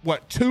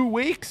 2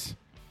 weeks?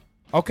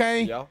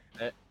 Okay? Yeah,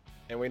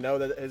 and we know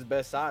that his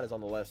best side is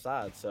on the left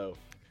side, so.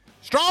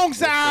 Strong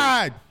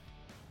side!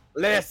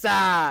 Left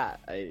side!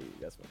 Hey,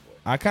 that's my boy.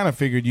 I kind of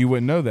figured you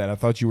wouldn't know that. I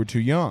thought you were too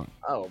young.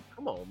 Oh,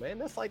 come on, man.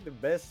 That's like the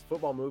best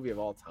football movie of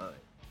all time.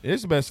 It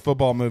is the best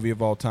football movie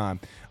of all time.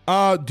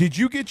 Did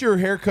you get your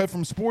haircut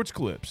from Sports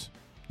Clips?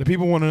 The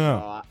people want to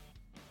know.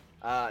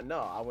 No,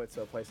 I went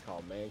to a place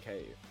called Man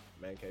Cave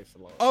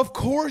Salon. Of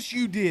course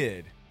you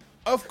did.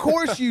 Of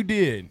course you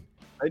did.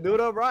 They do it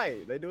up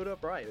right. They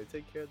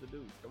take care of the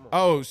dudes. Come on.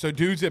 Oh, so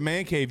dudes at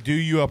Man Cave do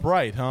you up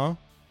right, huh?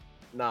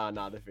 Nah,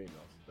 the females.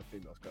 The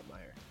females cut my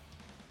hair.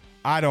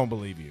 I don't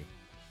believe you.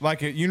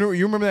 Like, you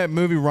remember that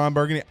movie Ron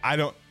Burgundy? I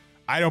don't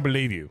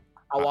believe you.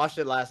 I watched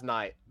it last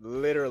night.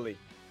 Literally.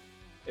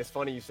 It's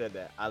funny you said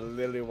that. I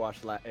literally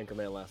watched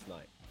Anchorman last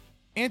night.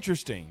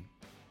 Interesting.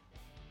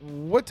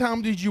 What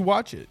time did you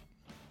watch it?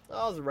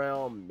 I was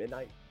around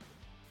midnight.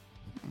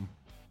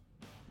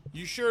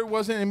 You sure it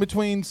wasn't in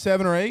between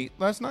 7 or 8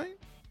 last night?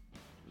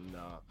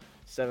 No,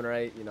 7 or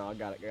 8. I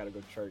gotta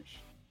go to church.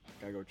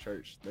 Gotta go to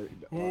church.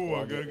 Oh,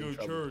 I gotta go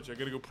to church. I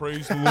gotta go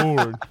praise the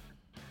Lord.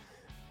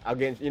 I'll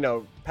get.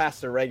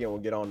 Pastor Reagan will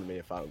get on to me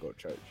if I don't go to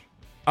church.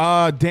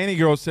 Danny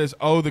Girl says,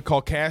 "Oh, the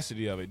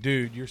caucasity of it,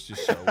 dude. You're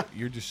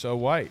just so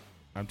white.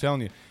 I'm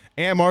telling you."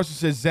 Ann Marshall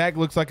says Zach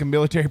looks like a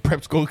military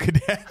prep school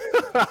cadet.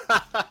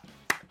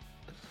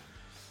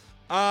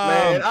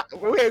 Man,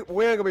 we ain't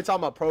gonna be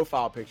talking about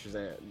profile pictures,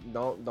 and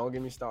don't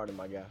get me started,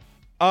 my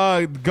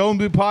guy. Golden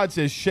Blue Pod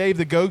says shave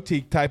the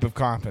goatee type of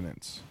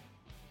confidence.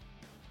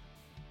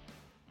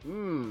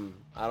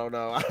 I don't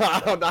know.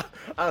 I don't know.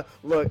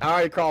 Look, I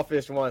already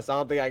crawfished once. I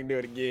don't think I can do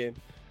it again.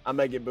 I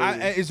may get booty.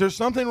 Is there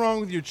something wrong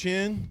with your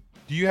chin?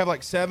 Do you have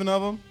like 7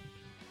 of them?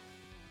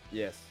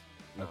 Yes.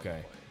 No,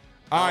 okay.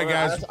 All right,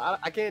 guys.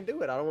 I can't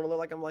do it. I don't want to look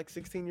like I'm like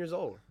 16 years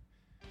old.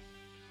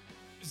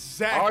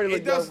 Zach,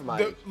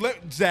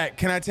 Zach,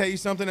 can I tell you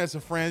something as a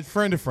friend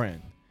to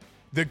friend?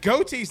 The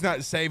goatee's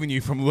not saving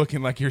you from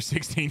looking like you're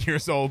 16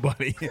 years old,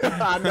 buddy.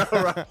 I know,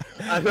 right?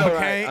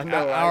 Okay?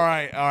 All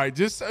right.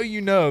 Just so you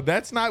know,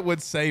 that's not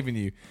what's saving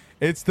you.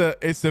 It's the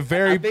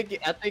very. I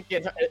think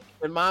it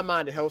in my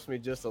mind it helps me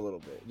just a little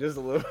bit.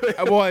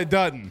 Well, it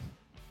doesn't.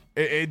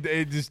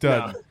 It just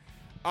doesn't. No.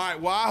 All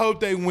right. Well, I hope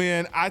they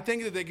win. I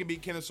think that they can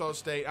beat Kennesaw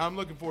State. I'm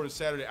looking forward to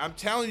Saturday. I'm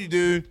telling you,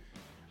 dude.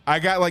 I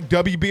got like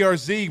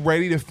WBRZ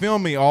ready to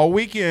film me all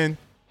weekend.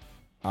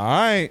 All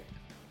right.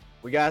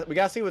 We got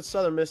to see what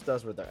Southern Miss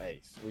does with their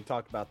ace. We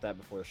talked about that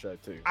before the show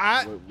too.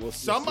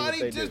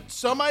 Somebody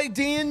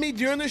DM'd me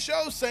during the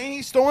show saying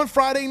he's throwing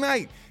Friday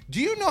night. Do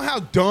you know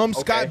how dumb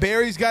Scott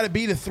Berry's got to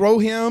be to throw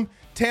him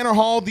Tanner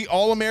Hall, the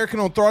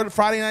All-American, on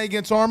Friday night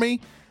against Army?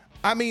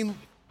 I mean,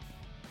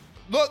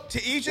 look,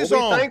 to each his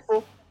own.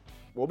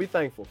 We'll be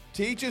thankful.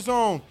 To each his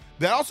own.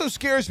 That also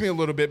scares me a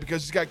little bit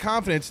because he's got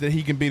confidence that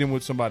he can beat him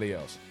with somebody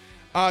else.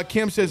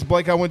 Kim says,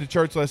 Blake, I went to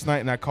church last night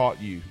and I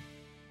caught you.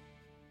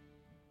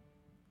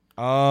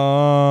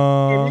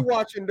 Are you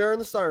watching during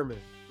the sermon?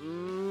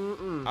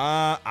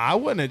 I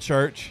wasn't at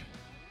church.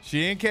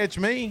 She didn't catch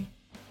me.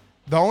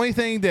 The only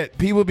thing that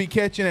people be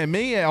catching at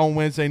me on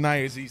Wednesday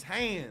night is these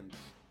hands.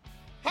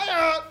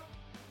 Hi up.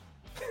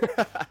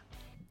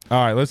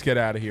 All right, let's get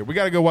out of here. We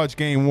got to go watch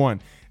game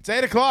 1. It's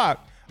 8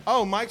 o'clock.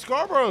 Oh, Mike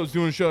Scarborough's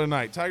doing a show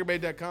tonight.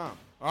 TigerBait.com.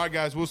 All right,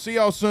 guys. We'll see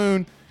y'all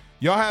soon.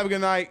 Y'all have a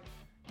good night.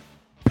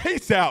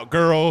 Peace out,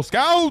 Girl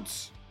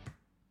Scouts.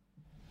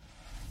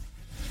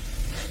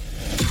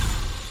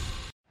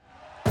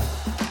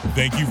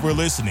 Thank you for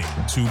listening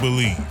to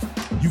Believe.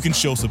 You can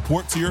show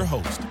support to your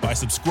host by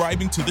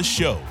subscribing to the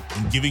show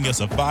and giving us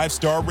a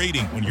 5-star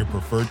rating on your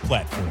preferred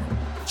platform.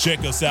 Check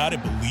us out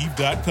at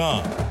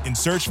Believe.com and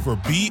search for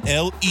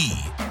BLEAV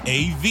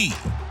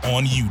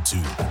on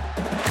YouTube.